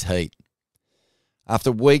before his heat.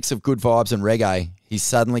 After weeks of good vibes and reggae, he's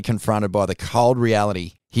suddenly confronted by the cold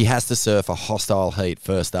reality he has to surf a hostile heat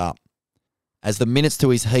first up. As the minutes to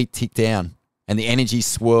his heat tick down and the energy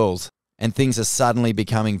swirls and things are suddenly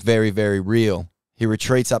becoming very, very real, he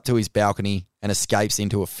retreats up to his balcony and escapes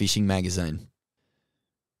into a fishing magazine.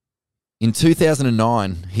 In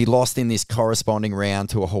 2009, he lost in this corresponding round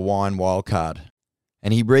to a Hawaiian wildcard,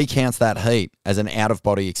 and he recounts that heat as an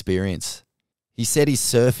out-of-body experience. He said his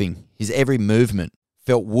surfing, his every movement,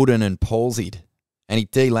 felt wooden and palsied, and he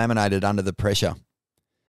delaminated under the pressure.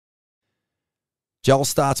 Joel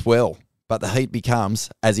starts well, but the heat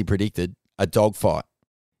becomes, as he predicted, a dogfight.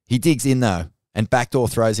 He digs in though, and Backdoor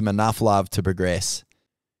throws him enough love to progress.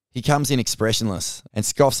 He comes in expressionless and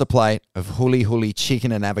scoffs a plate of huli huli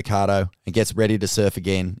chicken and avocado and gets ready to surf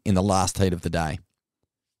again in the last heat of the day.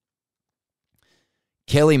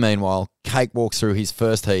 Kelly, meanwhile, cakewalks through his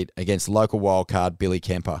first heat against local wildcard Billy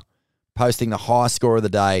Kemper, posting the highest score of the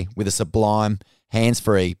day with a sublime,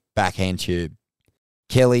 hands-free backhand tube.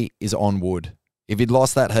 Kelly is on wood. If he'd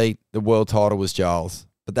lost that heat, the world title was Joel's,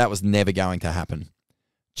 but that was never going to happen.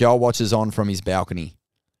 Joel watches on from his balcony,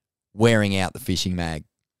 wearing out the fishing mag.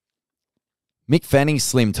 Mick Fanning's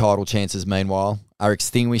slim title chances, meanwhile, are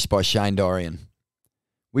extinguished by Shane Dorian.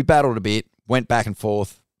 We battled a bit, went back and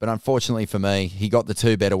forth, but unfortunately for me, he got the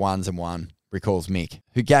two better ones and won, recalls Mick,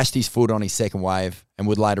 who gashed his foot on his second wave and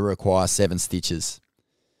would later require 7 stitches.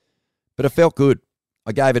 But it felt good.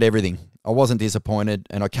 I gave it everything. I wasn't disappointed,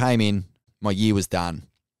 and I came in, my year was done.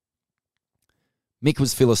 Mick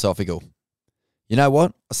was philosophical. You know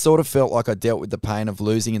what? I sort of felt like I dealt with the pain of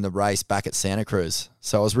losing in the race back at Santa Cruz,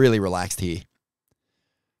 so I was really relaxed here.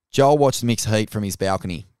 Joel watched Mick's heat from his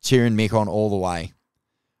balcony, cheering Mick on all the way.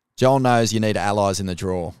 Joel knows you need allies in the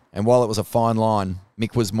draw, and while it was a fine line,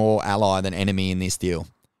 Mick was more ally than enemy in this deal,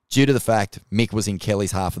 due to the fact Mick was in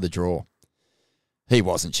Kelly's half of the draw. He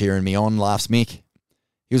wasn't cheering me on, laughs Mick.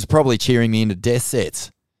 He was probably cheering me into death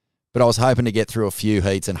sets, but I was hoping to get through a few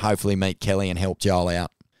heats and hopefully meet Kelly and help Joel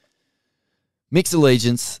out. Mick's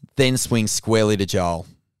allegiance then swings squarely to Joel.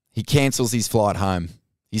 He cancels his flight home.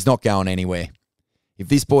 He's not going anywhere. If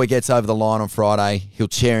this boy gets over the line on Friday, he'll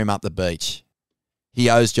chair him up the beach. He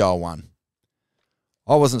owes Joel one.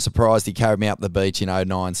 I wasn't surprised he carried me up the beach in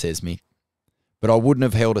 2009, says Mick. But I wouldn't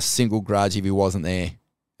have held a single grudge if he wasn't there.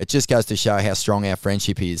 It just goes to show how strong our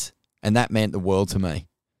friendship is, and that meant the world to me.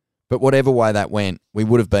 But whatever way that went, we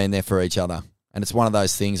would have been there for each other, and it's one of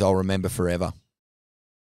those things I'll remember forever.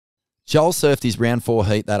 Joel surfed his round 4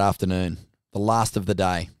 heat that afternoon, the last of the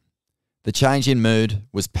day. The change in mood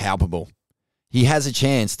was palpable. He has a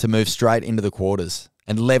chance to move straight into the quarters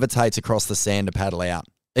and levitates across the sand to paddle out,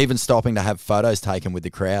 even stopping to have photos taken with the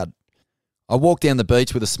crowd. I walked down the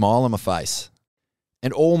beach with a smile on my face.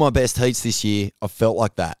 And all my best heats this year, I've felt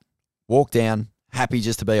like that. Walk down, happy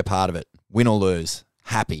just to be a part of it. Win or lose,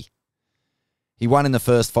 happy. He won in the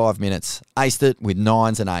first 5 minutes, aced it with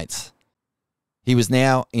 9s and 8s. He was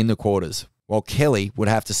now in the quarters, while Kelly would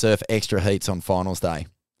have to surf extra heats on finals day.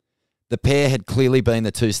 The pair had clearly been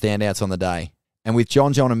the two standouts on the day, and with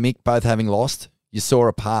John and Mick both having lost, you saw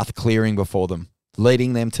a path clearing before them,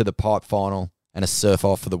 leading them to the pipe final and a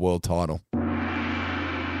surf-off for the world title.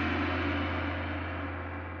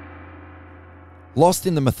 Lost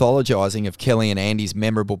in the mythologising of Kelly and Andy's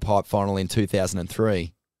memorable pipe final in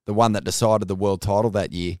 2003, the one that decided the world title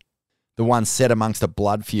that year, the one set amongst a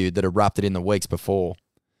blood feud that erupted in the weeks before,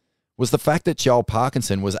 was the fact that Joel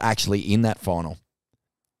Parkinson was actually in that final.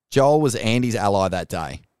 Joel was Andy's ally that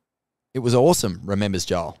day. It was awesome, remembers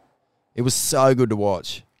Joel. It was so good to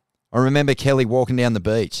watch. I remember Kelly walking down the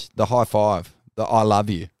beach, the high five, the I love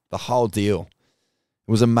you, the whole deal.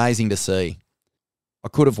 It was amazing to see. I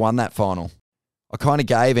could have won that final. I kind of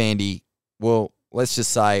gave Andy, well, let's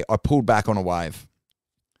just say I pulled back on a wave.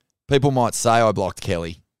 People might say I blocked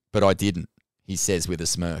Kelly, but I didn't, he says with a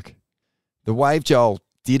smirk. The wave Joel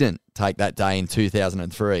didn't take that day in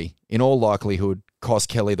 2003, in all likelihood, cost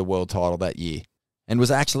Kelly the world title that year, and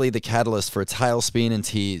was actually the catalyst for a tailspin and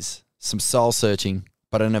tears, some soul-searching,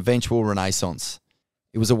 but an eventual renaissance.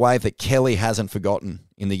 It was a wave that Kelly hasn't forgotten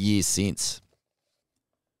in the years since.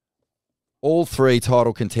 All 3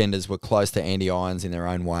 title contenders were close to Andy Irons in their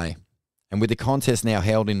own way, and with the contest now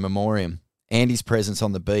held in memoriam, Andy's presence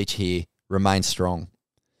on the beach here remains strong.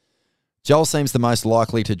 Joel seems the most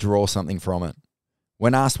likely to draw something from it.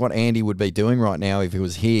 When asked what Andy would be doing right now if he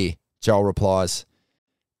was here, Joel replies,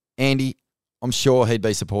 Andy, I'm sure he'd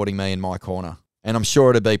be supporting me in my corner, and I'm sure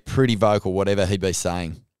it'd be pretty vocal whatever he'd be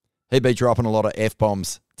saying. He'd be dropping a lot of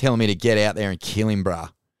F-bombs, telling me to get out there and kill him, bruh.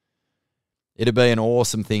 It'd be an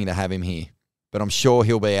awesome thing to have him here, but I'm sure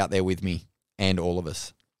he'll be out there with me and all of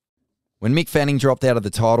us. When Mick Fanning dropped out of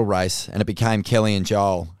the title race and it became Kelly and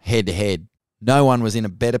Joel head-to-head, no one was in a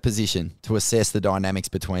better position to assess the dynamics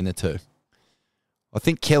between the two. I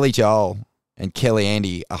think Kelly Joel and Kelly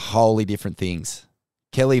Andy are wholly different things.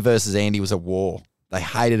 Kelly versus Andy was a war. They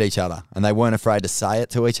hated each other and they weren't afraid to say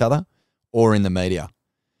it to each other or in the media.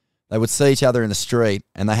 They would see each other in the street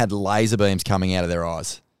and they had laser beams coming out of their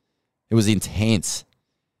eyes. It was intense.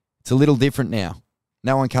 It's a little different now.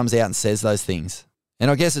 No one comes out and says those things.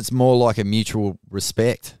 And I guess it's more like a mutual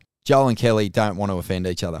respect. Joel and Kelly don't want to offend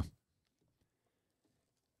each other.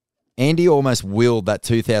 Andy almost willed that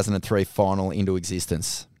 2003 final into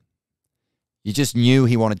existence. You just knew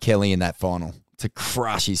he wanted Kelly in that final, to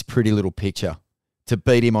crush his pretty little picture, to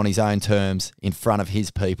beat him on his own terms in front of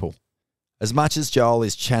his people. As much as Joel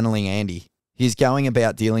is channeling Andy, he's going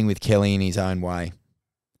about dealing with Kelly in his own way.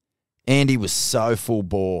 Andy was so full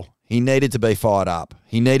bore. He needed to be fired up.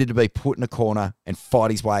 He needed to be put in a corner and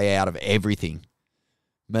fight his way out of everything.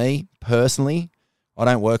 Me, personally, I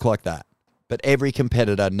don't work like that. But every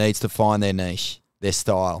competitor needs to find their niche, their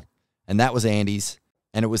style. And that was Andy's,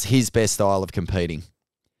 and it was his best style of competing.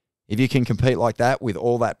 If you can compete like that with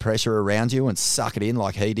all that pressure around you and suck it in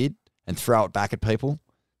like he did and throw it back at people,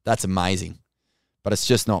 that's amazing. But it's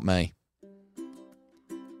just not me.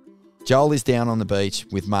 Joel is down on the beach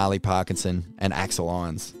with Marley Parkinson and Axel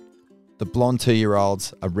Irons. The blonde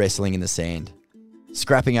 2-year-olds are wrestling in the sand,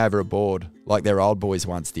 scrapping over a board like their old boys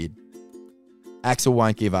once did. Axel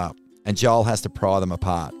won't give up, and Joel has to pry them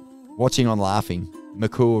apart. Watching on laughing,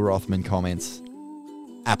 Makua Rothman comments,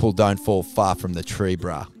 "Apple don't fall far from the tree,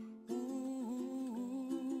 bruh."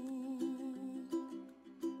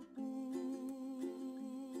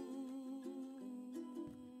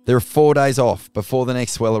 There are 4 days off before the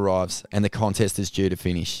next swell arrives and the contest is due to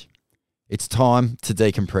finish. It's time to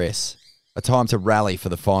decompress, a time to rally for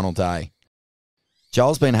the final day.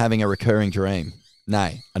 Joel's been having a recurring dream,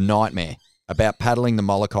 nay, a nightmare, about paddling the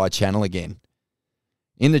Molokai Channel again.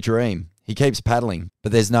 In the dream, he keeps paddling,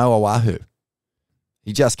 but there's no Oahu.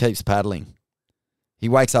 He just keeps paddling. He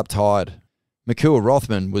wakes up tired. Makua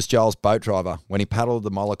Rothman was Joel's boat driver when he paddled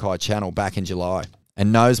the Molokai Channel back in July,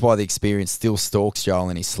 and knows why the experience still stalks Joel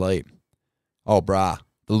in his sleep. Oh, brah,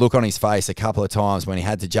 the look on his face a couple of times when he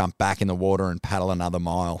had to jump back in the water and paddle another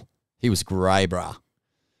mile. He was grey, brah.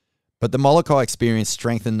 But the Molokai experience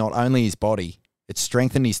strengthened not only his body, it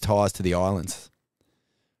strengthened his ties to the islands.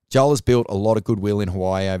 Joel has built a lot of goodwill in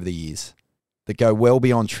Hawaii over the years that go well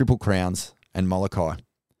beyond Triple Crowns and Molokai.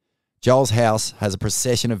 Joel's house has a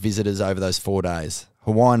procession of visitors over those 4 days,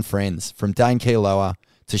 Hawaiian friends from Dane Kealoha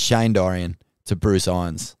to Shane Dorian to Bruce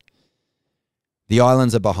Irons. The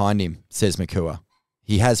islands are behind him, says Makua.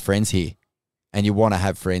 He has friends here, and you want to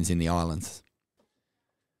have friends in the islands.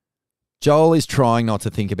 Joel is trying not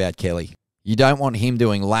to think about Kelly. You don't want him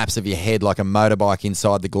doing laps of your head like a motorbike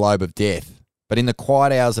inside the globe of death. But in the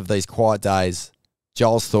quiet hours of these quiet days,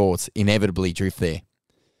 Joel's thoughts inevitably drift there.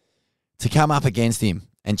 To come up against him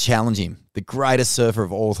and challenge him, the greatest surfer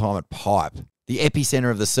of all time at Pipe, the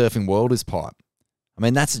epicenter of the surfing world is Pipe. I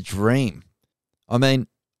mean, that's a dream. I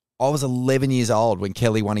was 11 years old when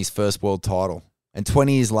Kelly won his first world title. And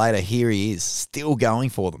 20 years later, here he is, still going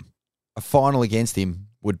for them. A final against him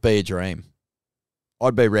would be a dream.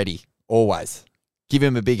 I'd be ready, always. Give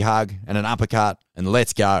him a big hug and an uppercut and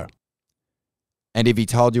let's go. And if he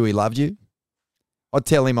told you he loved you, I'd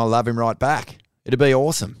tell him I love him right back. It'd be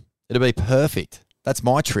awesome. It'd be perfect. That's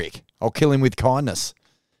my trick. I'll kill him with kindness.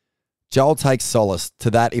 Joel takes solace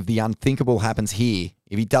to that if the unthinkable happens here,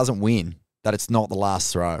 if he doesn't win, that it's not the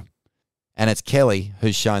last throw. And it's Kelly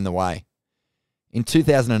who's shown the way. In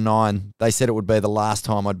 2009, they said it would be the last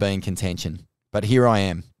time I'd be in contention. But here I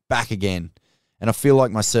am, back again, and I feel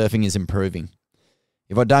like my surfing is improving.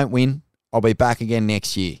 If I don't win, I'll be back again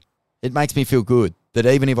next year. It makes me feel good that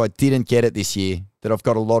even if I didn't get it this year, that I've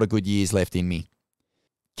got a lot of good years left in me.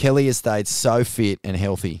 Kelly has stayed so fit and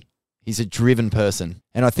healthy. He's a driven person,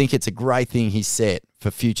 and I think it's a great thing he's set for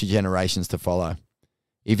future generations to follow.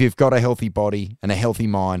 If you've got a healthy body and a healthy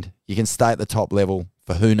mind, you can stay at the top level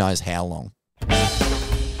for who knows how long.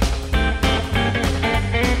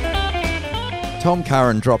 Tom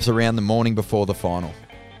Curran drops around the morning before the final.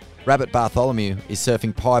 Rabbit Bartholomew is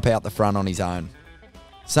surfing Pipe out the front on his own.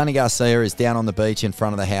 Sonny Garcia is down on the beach in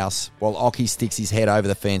front of the house while Occy sticks his head over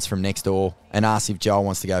the fence from next door and asks if Joel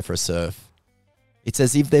wants to go for a surf. It's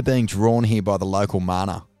as if they're being drawn here by the local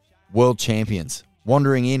mana, world champions,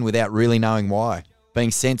 wandering in without really knowing why,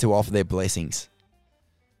 being sent to offer their blessings.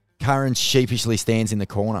 Curran sheepishly stands in the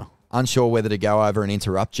corner, unsure whether to go over and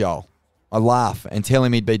interrupt Joel. I laugh and tell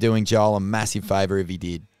him he'd be doing Joel a massive favour if he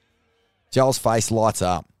did. Joel's face lights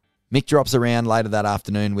up. Mick drops around later that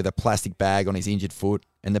afternoon with a plastic bag on his injured foot,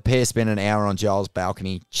 and the pair spend an hour on Joel's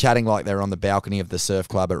balcony, chatting like they're on the balcony of the surf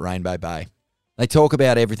club at Rainbow Bay. They talk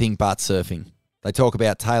about everything but surfing. They talk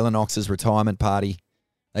about Taylor Knox's retirement party.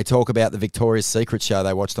 They talk about the Victoria's Secret show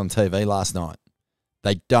they watched on TV last night.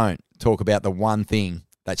 They don't talk about the one thing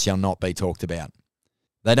that shall not be talked about.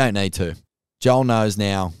 They don't need to. Joel knows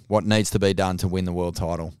now what needs to be done to win the world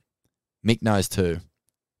title. Mick knows too.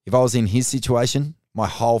 If I was in his situation, my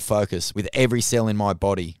whole focus with every cell in my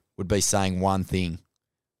body would be saying one thing: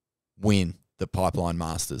 win the Pipeline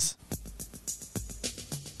Masters.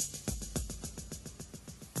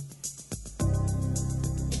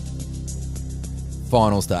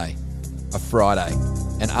 Finals day, a Friday,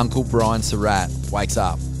 and Uncle Brian Surratt wakes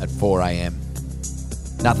up at 4 a.m.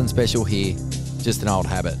 Nothing special here, just an old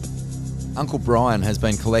habit. Uncle Brian has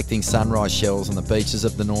been collecting sunrise shells on the beaches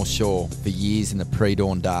of the North Shore for years in the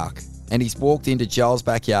pre-dawn dark, and he's walked into Joel's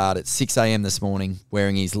backyard at 6 a.m. this morning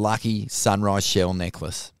wearing his lucky sunrise shell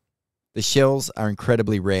necklace. The shells are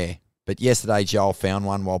incredibly rare, but yesterday Joel found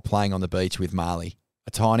one while playing on the beach with Marley,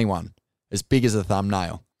 a tiny one, as big as a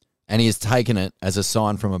thumbnail, and he has taken it as a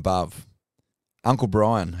sign from above. Uncle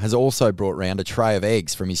Brian has also brought round a tray of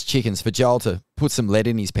eggs from his chickens for Joel to put some lead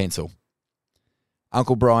in his pencil.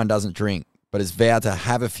 Uncle Brian doesn't drink, but has vowed to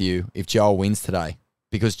have a few if Joel wins today,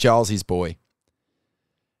 because Joel's his boy.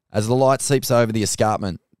 As the light seeps over the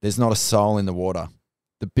escarpment, there's not a soul in the water.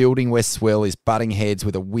 The building west swell is butting heads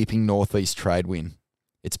with a whipping northeast trade wind.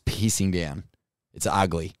 It's pissing down. It's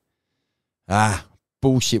ugly. Ah,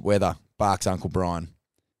 bullshit weather, barks Uncle Brian.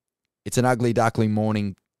 It's an ugly duckling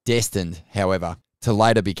morning, destined, however, to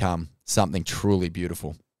later become something truly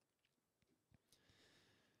beautiful.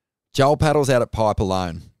 Joel paddles out at Pipe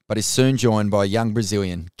alone, but is soon joined by young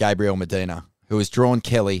Brazilian Gabriel Medina, who has drawn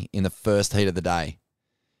Kelly in the first heat of the day.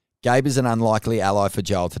 Gabe is an unlikely ally for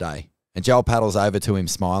Joel today, and Joel paddles over to him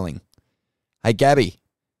smiling. "Hey Gabby,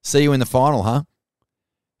 see you in the final, huh?"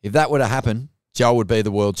 If that were to happen, Joel would be the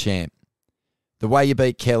world champ. The way you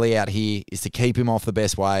beat Kelly out here is to keep him off the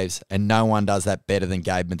best waves, and no one does that better than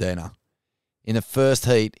Gabe Medina. In the first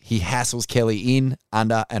heat, he hassles Kelly in,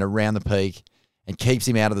 under, and around the peak and keeps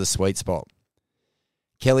him out of the sweet spot.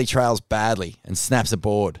 Kelly trails badly and snaps a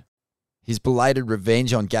board. His belated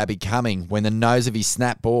revenge on Gabby coming when the nose of his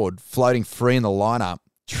snap board, floating free in the lineup,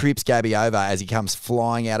 trips Gabby over as he comes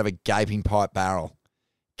flying out of a gaping pipe barrel.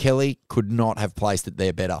 Kelly could not have placed it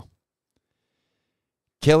there better.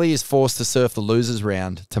 Kelly is forced to surf the losers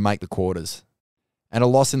round to make the quarters, and a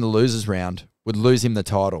loss in the losers round would lose him the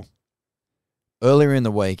title. Earlier in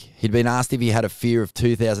the week, he'd been asked if he had a fear of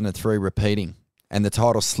 2003 repeating and the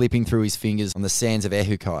title slipping through his fingers on the sands of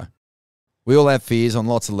Ehukai. We all have fears on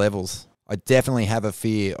lots of levels. I definitely have a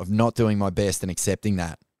fear of not doing my best and accepting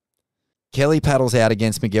that. Kelly paddles out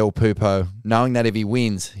against Miguel Pupo, knowing that if he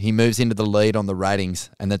wins, he moves into the lead on the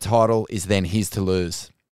ratings and the title is then his to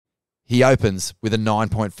lose. He opens with a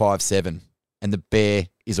 9.57 and the bear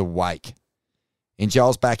is awake. In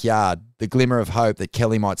Joel's backyard, the glimmer of hope that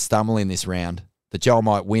Kelly might stumble in this round, that Joel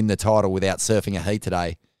might win the title without surfing a heat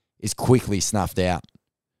today, is quickly snuffed out.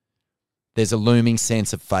 There's a looming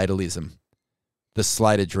sense of fatalism. The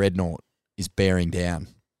Slater dreadnought is bearing down.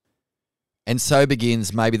 And so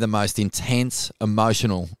begins maybe the most intense,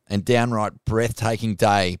 emotional, and downright breathtaking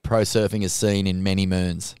day pro surfing has seen in many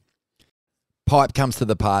moons. Pipe comes to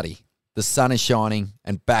the party. The sun is shining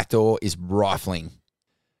and backdoor is rifling.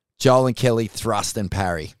 Joel and Kelly thrust and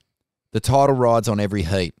parry. The title rides on every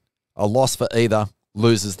heat. A loss for either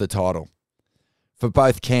loses the title. For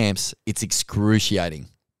both camps, it's excruciating,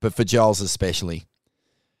 but for Joel's especially.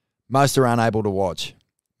 Most are unable to watch.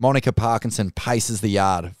 Monica Parkinson paces the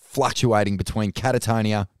yard, fluctuating between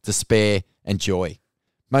catatonia, despair, and joy.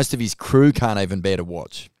 Most of his crew can't even bear to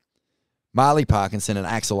watch. Marley Parkinson and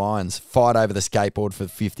Axel Irons fight over the skateboard for the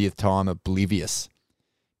 50th time, oblivious.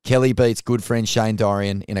 Kelly beats good friend Shane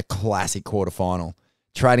Dorian in a classic quarterfinal,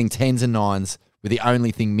 trading 10s and 9s with the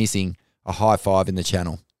only thing missing, a high five in the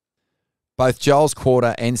channel. Both Joel's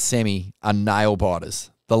quarter and semi are nail-biters,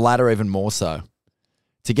 the latter even more so.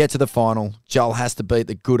 To get to the final, Joel has to beat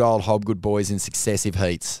the good old Hobgood boys in successive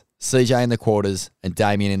heats, CJ in the quarters and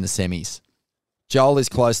Damien in the semis. Joel is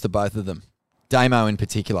close to both of them, Damo in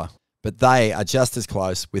particular, but they are just as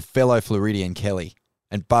close with fellow Floridian Kelly,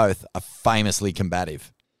 and both are famously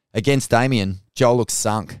combative. Against Damien, Joel looks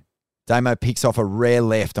sunk. Damo picks off a rare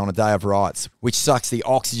left on a day of rights, which sucks the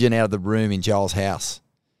oxygen out of the room in Joel's house.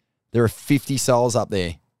 There are 50 souls up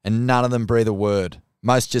there, and none of them breathe a word.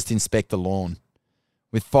 Most just inspect the lawn.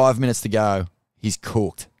 With 5 minutes to go, he's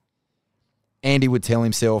cooked. Andy would tell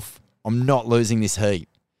himself, "I'm not losing this heat.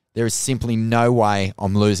 There is simply no way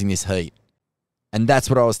I'm losing this heat." And that's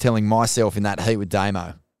what I was telling myself in that heat with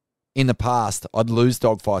Damo. In the past, I'd lose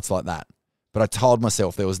dogfights like that, but I told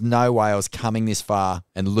myself there was no way I was coming this far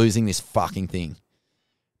and losing this fucking thing.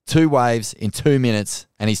 2 waves in 2 minutes,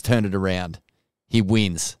 and he's turned it around. He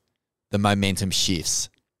wins. The momentum shifts.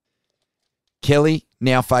 Kelly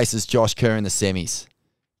now faces Josh Kerr in the semis.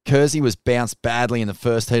 Kersey was bounced badly in the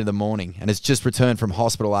first heat of the morning and has just returned from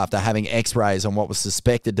hospital after having x-rays on what was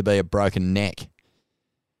suspected to be a broken neck.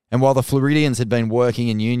 And while the Floridians had been working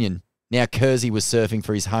in union, now Kersey was surfing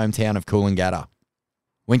for his hometown of Coolangatta.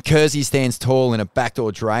 When Kersey stands tall in a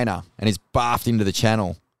backdoor drainer and is barfed into the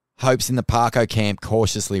channel, hopes in the Parko camp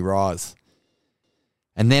cautiously rise.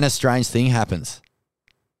 And then a strange thing happens.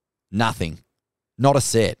 Nothing. Not a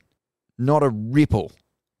set. Not a ripple.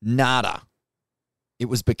 Nada. It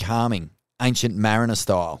was becalming, ancient mariner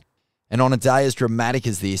style. And on a day as dramatic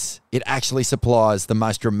as this, it actually supplies the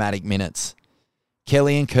most dramatic minutes.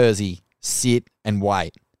 Kelly and Kersey sit and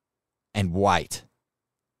wait. And wait.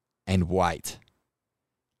 And wait.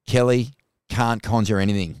 Kelly can't conjure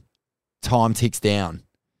anything. Time ticks down.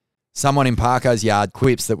 Someone in Parko's yard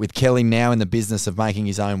quips that with Kelly now in the business of making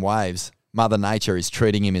his own waves, Mother Nature is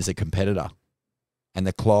treating him as a competitor. And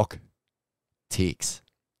the clock ticks.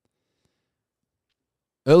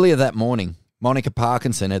 Earlier that morning, Monica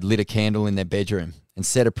Parkinson had lit a candle in their bedroom and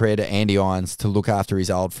said a prayer to Andy Irons to look after his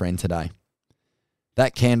old friend today.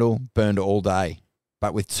 That candle burned all day,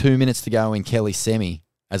 but with 2 minutes to go in Kelly's semi,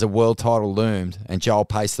 as a world title loomed and Joel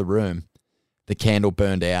paced the room, the candle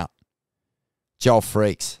burned out. Joel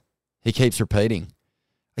freaks. He keeps repeating,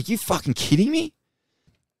 "Are you fucking kidding me?"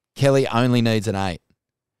 Kelly only needs an 8.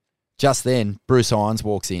 Just then, Bruce Irons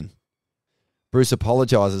walks in. Bruce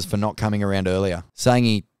apologises for not coming around earlier, saying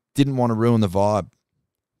he didn't want to ruin the vibe.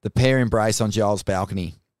 The pair embrace on Joel's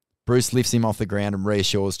balcony. Bruce lifts him off the ground and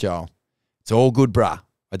reassures Joel, "It's all good, bruh.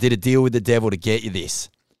 I did a deal with the devil to get you this."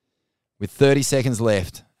 With 30 seconds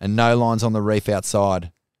left and no lines on the reef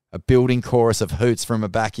outside, a building chorus of hoots from a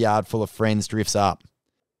backyard full of friends drifts up.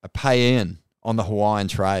 A pay-in on the Hawaiian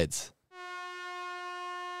trades.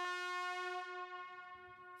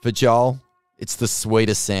 For Joel, it's the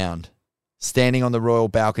sweetest sound. Standing on the royal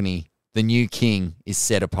balcony, the new king is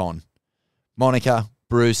set upon. Monica,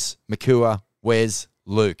 Bruce, Makua, Wes,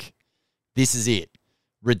 Luke. This is it.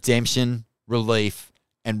 Redemption, relief,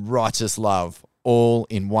 and righteous love all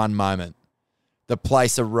in one moment. The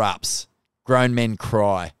place erupts. Grown men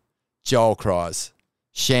cry. Joel cries.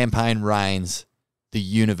 Champagne rains. The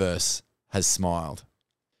universe has smiled.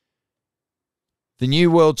 The new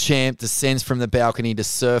world champ descends from the balcony to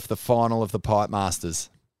surf the final of the Pipe Masters.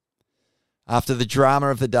 After the drama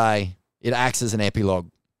of the day, it acts as an epilogue.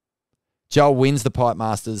 Joel wins the Pipe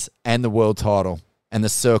Masters and the world title, and the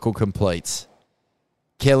circle completes.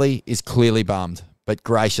 Kelly is clearly bummed, but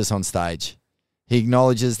gracious on stage. He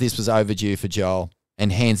acknowledges this was overdue for Joel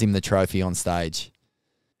and hands him the trophy on stage.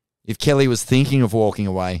 If Kelly was thinking of walking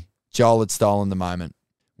away, Joel had stolen the moment.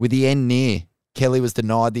 With the end near, Kelly was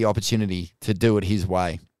denied the opportunity to do it his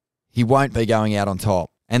way. He won't be going out on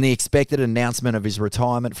top, and the expected announcement of his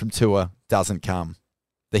retirement from tour doesn't come.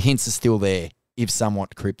 The hints are still there, if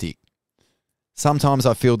somewhat cryptic. Sometimes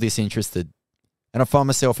I feel disinterested, and I find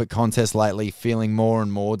myself at contests lately feeling more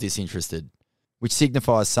and more disinterested, which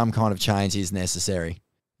signifies some kind of change is necessary.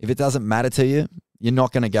 If it doesn't matter to you, you're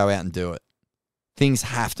not going to go out and do it. Things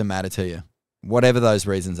have to matter to you, whatever those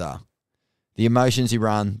reasons are. The emotions you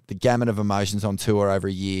run, the gamut of emotions on tour over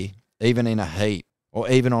a year, even in a heat, or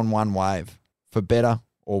even on one wave, for better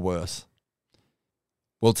or worse.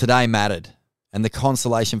 Well, today mattered, and the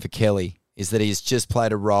consolation for Kelly is that he has just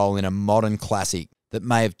played a role in a modern classic that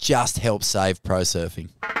may have just helped save pro surfing.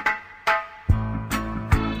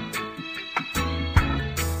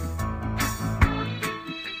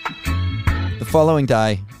 The following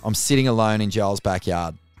day, I'm sitting alone in Joel's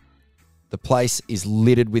backyard. The place is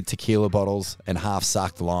littered with tequila bottles and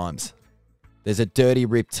half-sucked limes. There's a dirty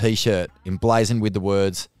ripped t-shirt emblazoned with the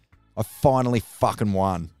words, "I finally fucking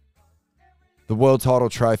won." The world title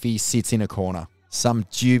trophy sits in a corner, some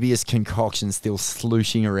dubious concoction still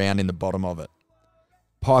slooshing around in the bottom of it.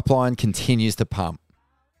 Pipeline continues to pump.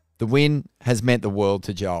 The win has meant the world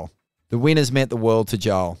to Joel. The win has meant the world to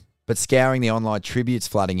Joel, but scouring the online tributes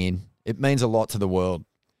flooding in, it means a lot to the world.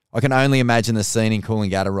 I can only imagine the scene in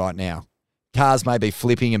Coolangatta right now. Cars may be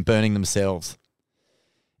flipping and burning themselves.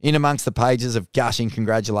 In amongst the pages of gushing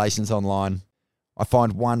congratulations online, I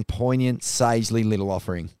find one poignant, sagely little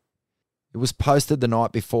offering. It was posted the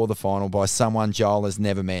night before the final by someone Joel has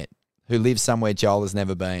never met, who lives somewhere Joel has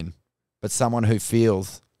never been, but someone who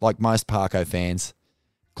feels, like most Parko fans,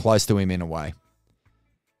 close to him in a way.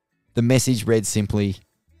 The message read simply,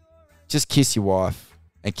 "Just kiss your wife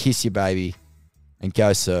and kiss your baby and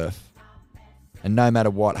go surf. And no matter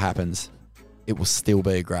what happens, it will still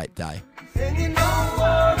be a great day." Singing